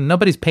free. Like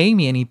nobody's paying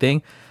me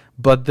anything.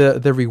 But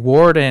the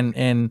reward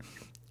and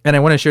I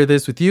want to share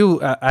this with you.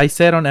 I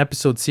said on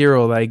episode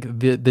 0, like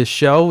the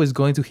show is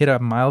going to hit a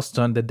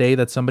milestone the day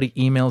that somebody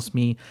emails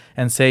me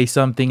and say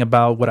something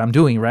about what I'm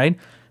doing, right?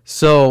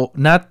 So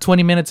not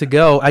 20 minutes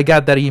ago, I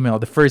got that email,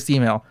 the first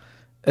email.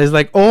 It's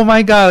like, oh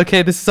my God,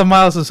 okay, this is a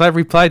milestone. So I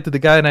replied to the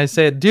guy and I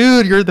said,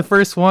 dude, you're the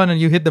first one and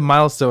you hit the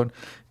milestone.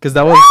 Because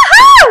that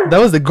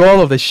was the goal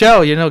of the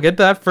show, get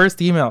that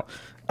first email.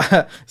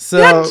 So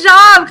good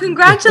job.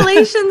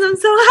 Congratulations. I'm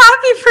so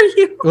happy for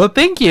you. Well,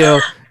 thank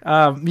you.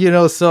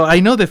 So I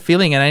know the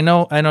feeling, and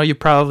I know you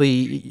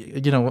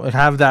probably,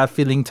 have that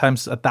feeling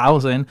times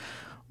 1,000.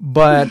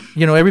 But,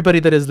 everybody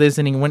that is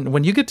listening,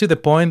 when you get to the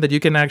point that you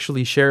can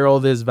actually share all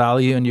this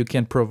value and you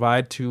can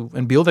provide to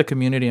and build a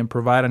community and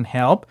provide and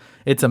help,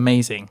 it's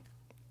amazing.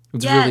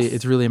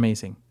 It's really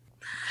amazing.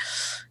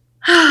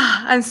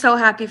 I'm so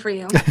happy for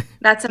you.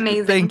 That's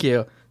amazing. Thank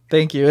you.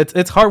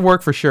 It's hard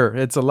work for sure.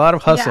 It's a lot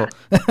of hustle.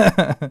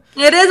 Yeah.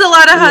 It is a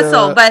lot of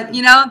hustle, but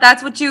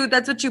that's what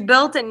you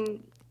built,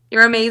 and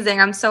you're amazing.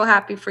 I'm so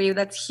happy for you.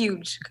 That's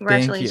huge.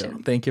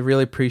 Congratulations. Thank you.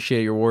 Really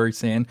appreciate your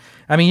words. And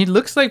I mean, it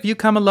looks like you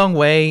come a long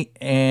way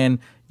and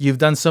you've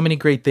done so many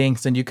great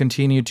things and you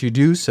continue to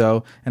do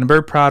so. And I'm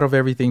very proud of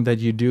everything that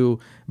you do.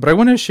 But I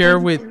want to share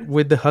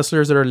with the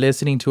hustlers that are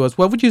listening to us,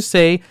 what would you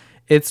say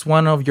it's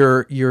one of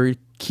your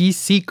key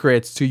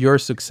secrets to your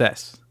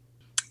success?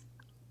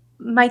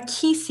 My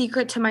key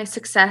secret to my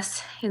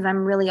success is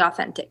I'm really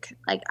authentic.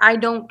 Like, I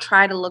don't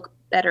try to look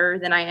better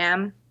than I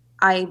am.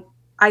 I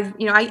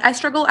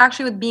struggle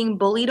actually with being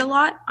bullied a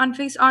lot on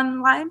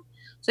live.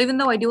 So even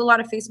though I do a lot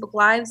of Facebook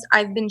lives,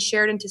 I've been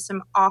shared into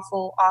some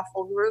awful,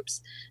 awful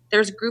groups.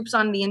 There's groups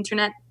on the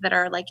internet that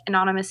are like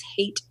anonymous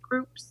hate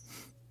groups.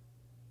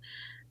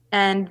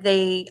 And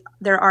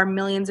there are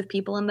millions of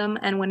people in them.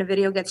 And when a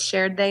video gets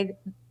shared, they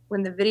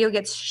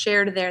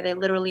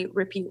literally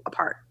rip you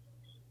apart.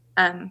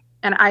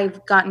 And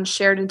I've gotten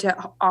shared into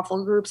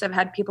awful groups. I've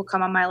had people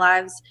come on my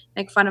lives,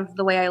 make fun of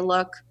the way I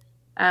look,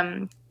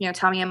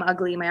 tell me I'm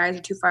ugly, my eyes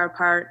are too far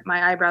apart,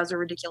 my eyebrows are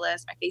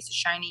ridiculous, my face is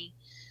shiny,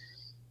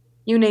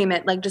 you name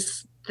it, like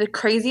just the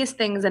craziest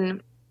things.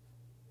 And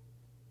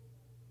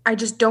I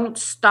just don't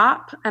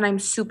stop, and I'm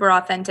super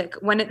authentic.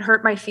 When it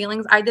hurt my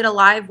feelings, I did a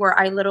live where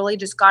I literally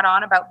just got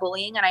on about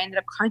bullying, and I ended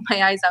up crying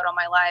my eyes out on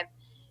my live.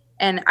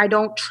 And I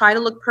don't try to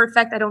look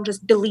perfect. I don't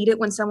just delete it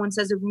when someone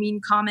says a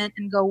mean comment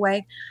and go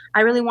away.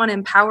 I really want to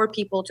empower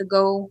people to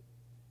go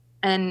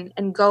and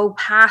go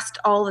past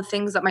all the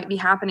things that might be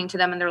happening to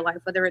them in their life,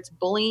 whether it's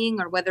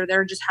bullying or whether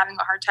they're just having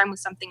a hard time with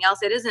something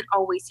else. It isn't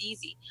always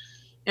easy.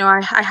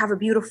 I have a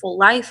beautiful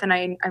life, and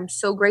I'm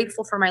so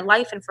grateful for my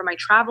life and for my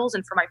travels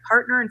and for my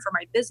partner and for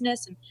my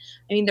business. And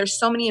I mean, there's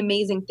so many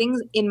amazing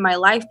things in my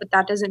life, but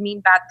that doesn't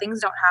mean bad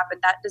things don't happen.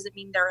 That doesn't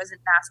mean there isn't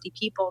nasty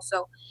people.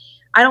 So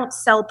I don't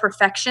sell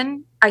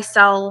perfection. I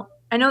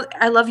know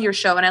I love your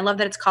show, and I love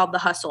that it's called The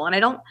Hustle. And I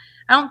don't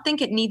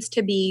think it needs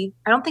to be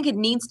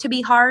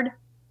hard,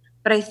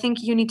 but I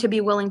think you need to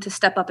be willing to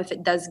step up if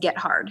it does get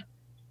hard.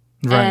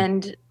 Right.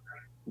 And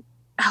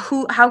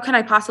how can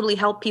I possibly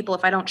help people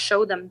if I don't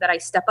show them that I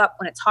step up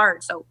when it's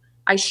hard? So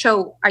I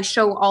show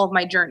all of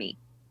my journey.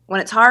 When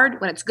it's hard,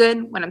 when it's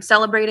good, when I'm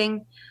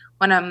celebrating,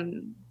 when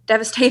I'm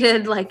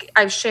devastated, like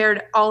I've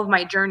shared all of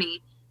my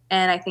journey.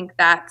 And I think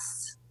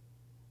that's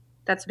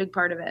a big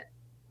part of it.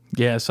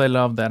 Yes, I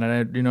love that.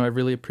 And I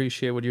really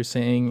appreciate what you're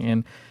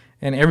saying.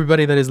 And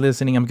everybody that is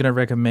listening, I'm going to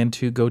recommend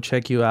to go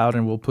check you out,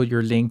 and we'll put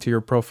your link to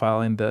your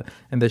profile in the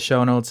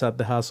show notes at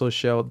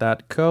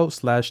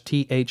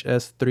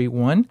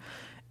thehustleshow.co/THS31.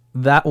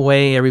 That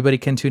way everybody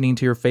can tune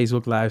into your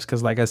Facebook lives.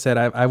 Cause like I said,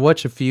 I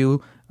watch a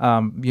few,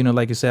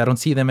 like you said, I don't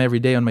see them every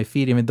day on my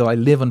feed, even though I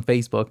live on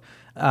Facebook.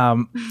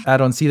 I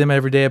don't see them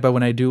every day, but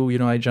when I do,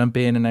 I jump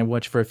in and I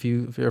watch for a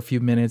few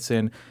minutes,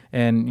 and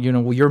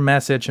your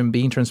message and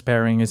being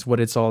transparent is what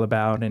it's all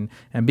about. And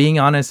being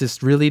honest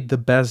is really the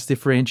best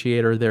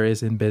differentiator there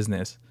is in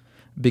business,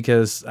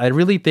 because I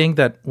really think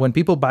that when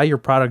people buy your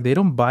product, they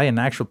don't buy an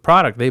actual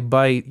product. They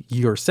buy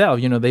yourself,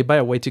 they buy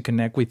a way to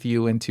connect with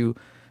you and to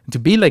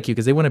be like you,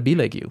 because they want to be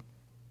like you.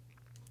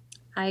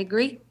 I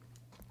agree.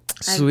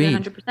 Sweet. I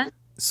agree 100%.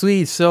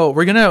 Sweet. So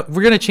we're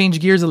gonna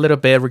change gears a little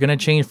bit. We're gonna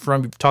change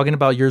from talking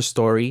about your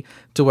story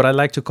to what I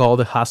like to call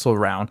the hustle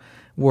round,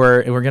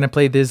 where we're gonna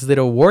play this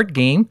little word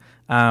game.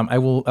 I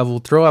will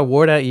throw a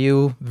word at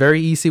you.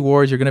 Very easy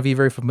words. You're gonna be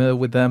very familiar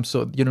with them,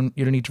 so you don't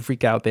need to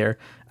freak out there.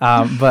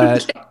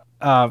 But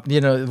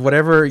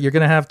whatever, you're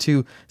gonna have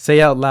to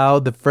say out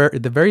loud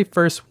the very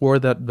first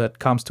word that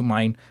comes to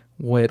mind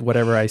with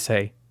whatever I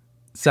say.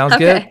 Sounds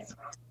good?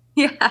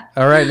 Yeah.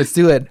 All right, let's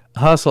do it.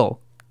 Hustle.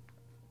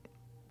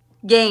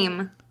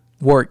 Game.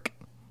 Work.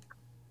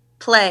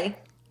 Play.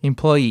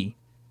 Employee.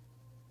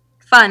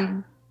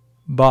 Fun.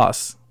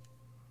 Boss.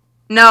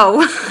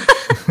 No.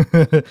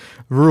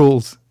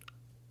 Rules.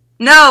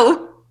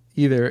 No.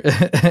 Either.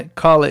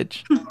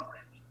 College.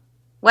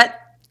 What?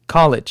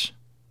 College.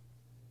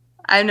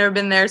 I've never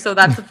been there, so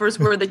that's the first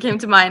word that came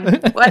to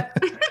mind. What?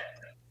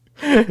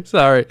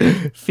 Sorry.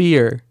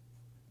 Fear.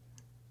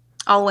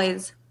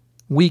 Always.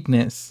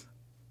 Weakness.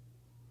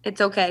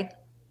 It's okay.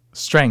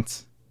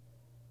 Strengths.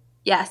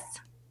 Yes.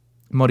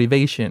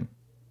 Motivation.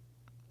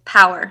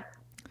 Power.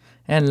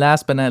 And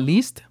last but not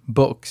least,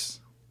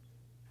 books.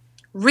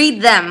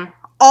 Read them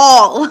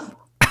all.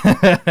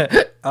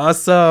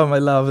 Awesome. I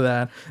love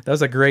that. That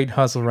was a great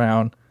hustle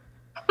round.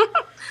 I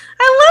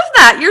love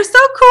that. You're so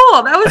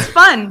cool. That was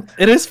fun.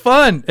 It is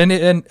fun. And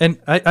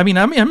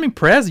I'm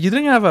impressed. You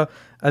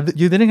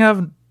didn't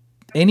have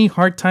any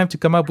hard time to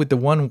come up with the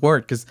one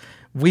word, because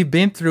we've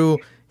been through,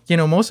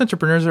 most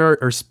entrepreneurs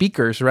are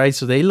speakers, right?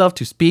 So they love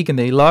to speak and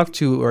they love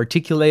to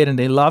articulate and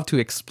they love to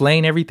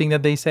explain everything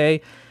that they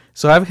say.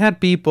 So I've had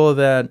people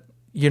that,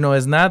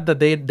 it's not that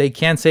they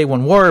can't say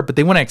one word, but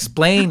they want to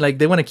explain, like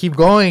they want to keep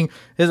going.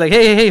 It's like,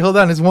 hey, hold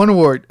on, it's one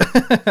word.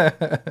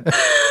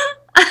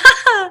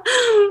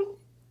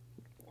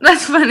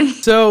 That's funny.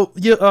 So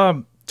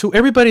to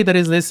everybody that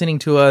is listening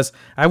to us,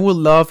 I would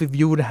love if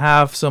you would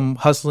have some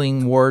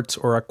hustling words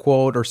or a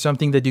quote or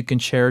something that you can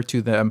share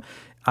to them.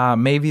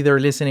 Maybe they're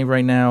listening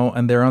right now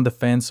and they're on the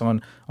fence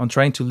on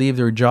trying to leave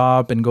their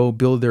job and go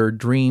build their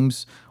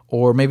dreams,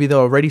 or maybe they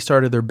already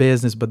started their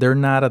business, but they're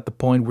not at the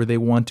point where they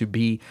want to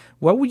be.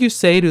 What would you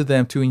say to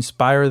them to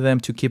inspire them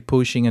to keep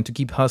pushing and to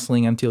keep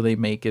hustling until they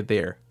make it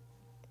there?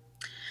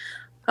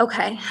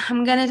 Okay,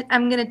 I'm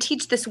gonna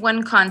teach this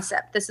one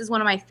concept. This is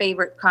one of my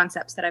favorite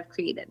concepts that I've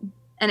created,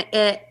 and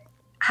it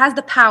has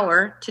the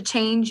power to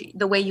change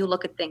the way you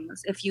look at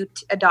things if you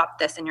adopt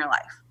this in your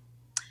life.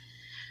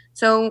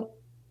 So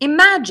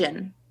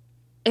imagine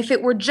if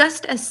it were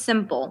just as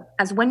simple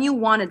as when you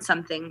wanted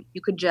something, you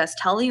could just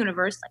tell the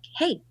universe, like,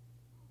 hey,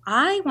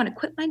 I want to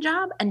quit my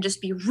job and just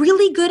be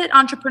really good at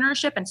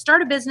entrepreneurship and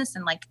start a business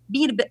and like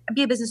be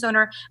a business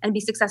owner and be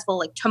successful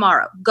like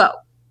tomorrow. Go.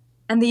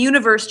 And the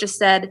universe just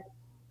said,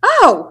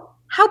 oh,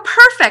 how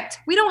perfect.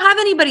 We don't have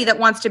anybody that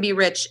wants to be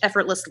rich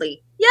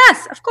effortlessly.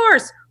 Yes, of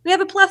course. We have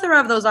a plethora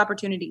of those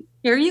opportunities.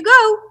 Here you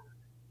go.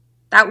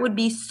 That would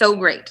be so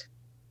great.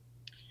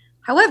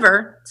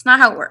 However, it's not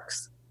how it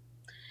works.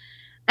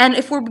 And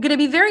if we're going to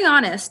be very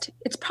honest,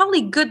 it's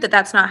probably good that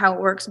that's not how it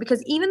works,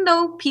 because even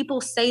though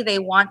people say they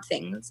want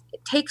things,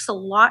 it takes a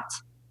lot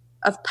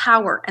of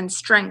power and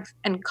strength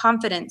and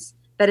confidence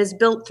that is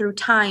built through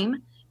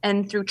time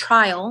and through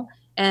trial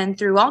and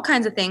through all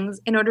kinds of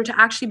things in order to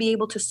actually be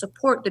able to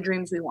support the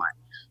dreams we want.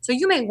 So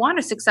you may want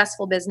a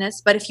successful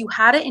business, but if you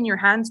had it in your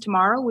hands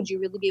tomorrow, would you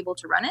really be able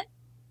to run it?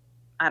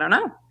 I don't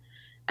know.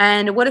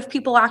 And what if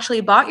people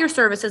actually bought your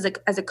services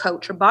as a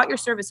coach or bought your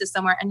services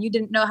somewhere and you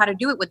didn't know how to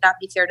do it? Would that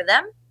be fair to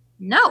them?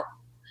 No.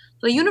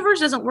 So the universe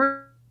doesn't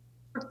work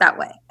that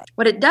way.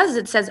 What it does is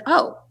it says,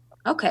 oh,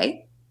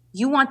 okay,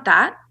 you want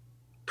that?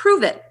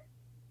 Prove it.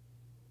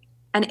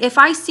 And if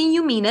I see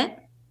you mean it,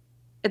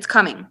 it's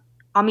coming.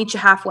 I'll meet you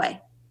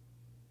halfway.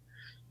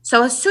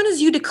 So as soon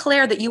as you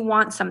declare that you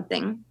want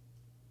something,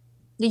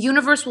 the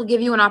universe will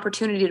give you an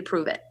opportunity to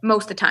prove it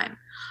most of the time,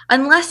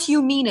 unless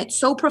you mean it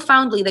so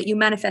profoundly that you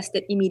manifest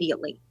it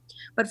immediately.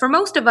 But for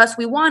most of us,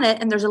 we want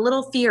it, and there's a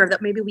little fear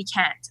that maybe we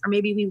can't, or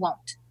maybe we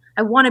won't.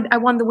 I want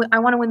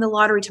to win the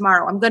lottery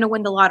tomorrow. I'm going to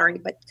win the lottery,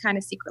 but kind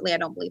of secretly, I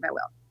don't believe I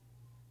will.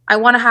 I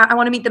want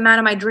to meet the man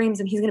of my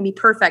dreams, and he's going to be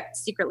perfect.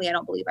 Secretly, I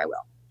don't believe I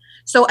will.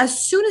 So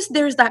as soon as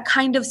there's that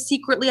kind of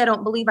secretly, I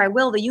don't believe I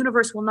will, the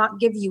universe will not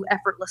give you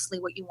effortlessly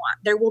what you want.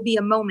 There will be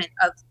a moment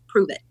of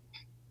prove it.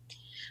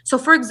 So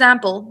for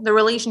example, the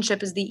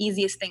relationship is the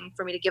easiest thing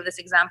for me to give this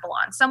example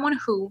on. Someone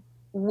who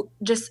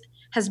just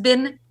has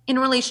been in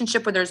a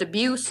relationship where there's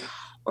abuse,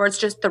 or it's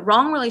just the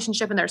wrong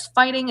relationship and there's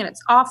fighting and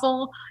it's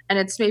awful, and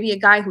it's maybe a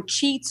guy who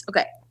cheats.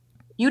 Okay,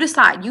 you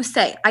decide, you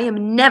say, I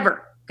am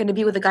never going to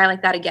be with a guy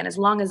like that again. As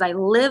long as I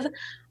live,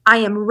 I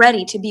am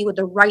ready to be with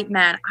the right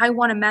man. I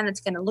want a man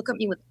that's going to look at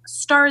me with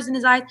stars in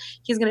his eyes.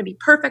 He's going to be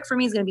perfect for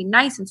me. He's going to be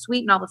nice and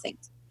sweet and all the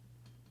things.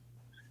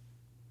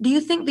 Do you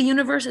think the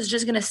universe is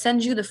just going to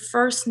send you the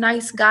first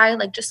nice guy,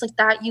 like just like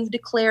that? You've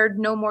declared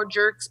no more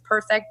jerks,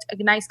 perfect,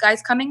 a nice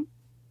guy's coming?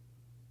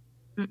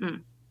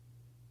 Mm-mm.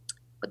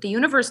 What the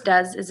universe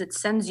does is it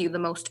sends you the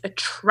most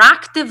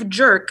attractive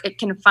jerk it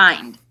can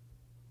find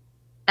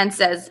and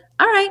says,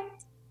 all right,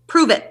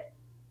 prove it.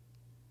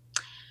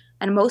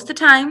 And most of the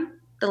time,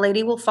 the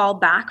lady will fall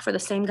back for the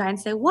same guy and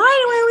say, why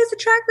do I always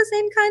attract the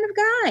same kind of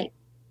guy?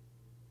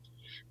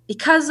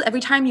 Because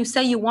every time you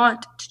say you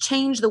want to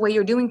change the way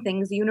you're doing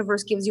things, the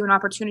universe gives you an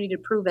opportunity to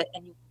prove it,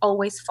 and you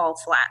always fall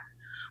flat.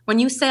 When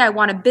you say, I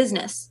want a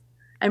business,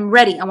 I'm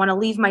ready, I want to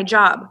leave my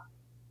job,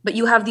 but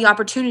you have the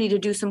opportunity to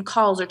do some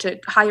calls or to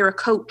hire a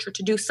coach or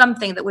to do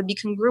something that would be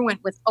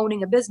congruent with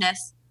owning a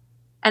business,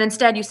 and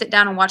instead you sit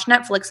down and watch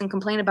Netflix and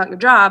complain about your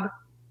job,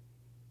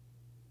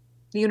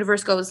 the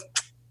universe goes,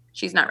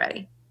 she's not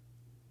ready.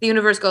 The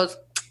universe goes,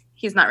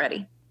 he's not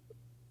ready.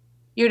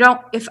 You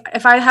don't,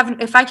 if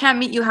I can't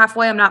meet you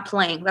halfway, I'm not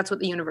playing. That's what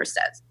the universe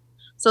says.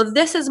 So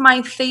this is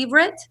my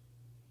favorite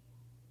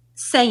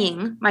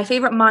saying, my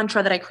favorite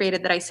mantra that I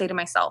created that I say to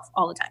myself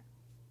all the time.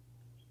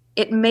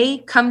 It may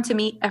come to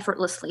me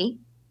effortlessly,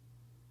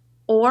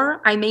 or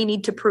I may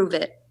need to prove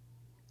it.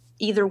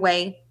 Either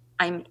way,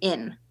 I'm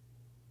in.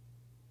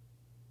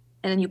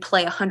 And then you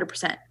play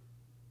 100%.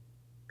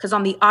 Because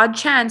on the odd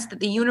chance that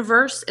the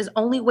universe is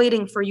only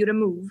waiting for you to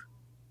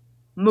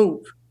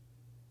move.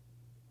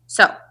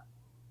 So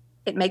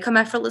it may come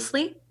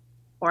effortlessly,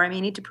 or I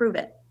may need to prove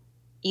it.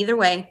 Either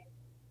way,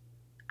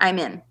 I'm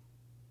in.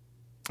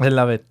 I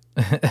love it.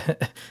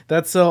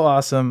 That's so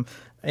awesome.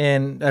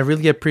 And I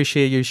really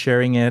appreciate you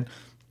sharing it.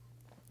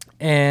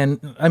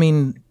 And I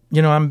mean,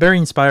 I'm very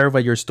inspired by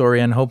your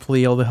story, and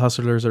hopefully all the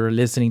hustlers that are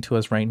listening to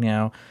us right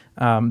now,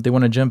 they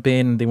want to jump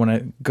in, they want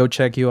to go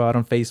check you out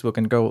on Facebook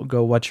and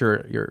go watch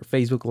your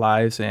Facebook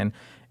lives and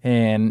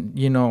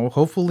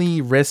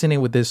hopefully resonate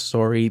with this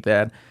story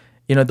that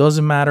it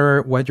doesn't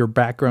matter what your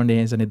background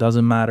is, and it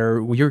doesn't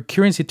matter your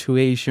current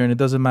situation. It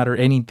doesn't matter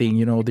anything,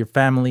 their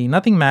family,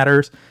 nothing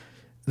matters.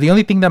 The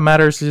only thing that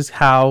matters is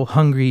how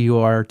hungry you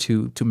are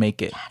to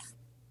make it. Yes.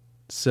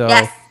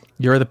 So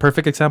you're the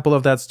perfect example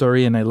of that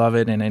story, and I love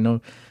it. And I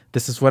know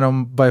this is one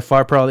of, by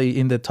far, probably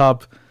in the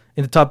top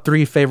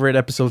 3 favorite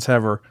episodes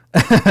ever.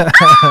 That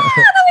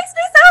makes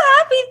me so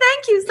happy.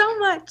 Thank you so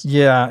much.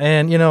 Yeah,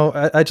 and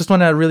I just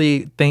want to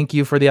really thank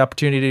you for the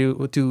opportunity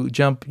to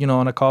jump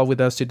on a call with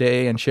us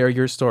today and share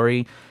your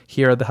story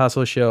here at the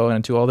Hustle Show,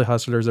 and to all the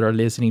hustlers that are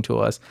listening to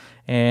us.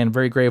 And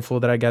very grateful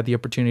that I got the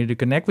opportunity to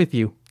connect with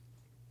you.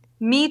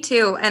 Me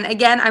too. And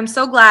again, I'm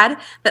so glad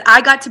that I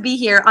got to be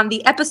here on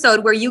the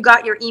episode where you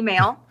got your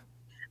email.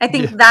 I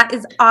think that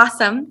is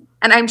awesome.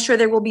 And I'm sure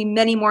there will be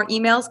many more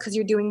emails because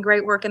you're doing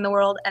great work in the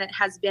world. And it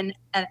has been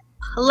a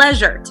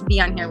pleasure to be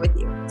on here with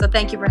you. So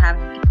thank you for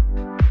having me.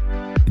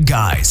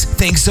 Guys,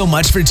 thanks so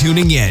much for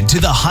tuning in to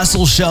the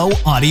Hustle Show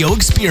audio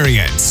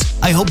experience.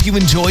 I hope you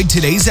enjoyed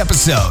today's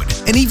episode.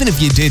 And even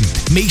if you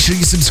didn't, make sure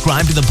you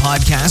subscribe to the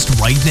podcast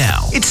right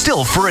now. It's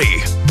still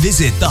free.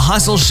 Visit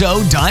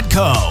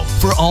thehustleshow.co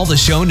for all the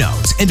show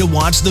notes and to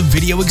watch the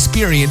video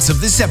experience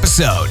of this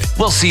episode.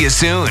 We'll see you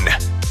soon.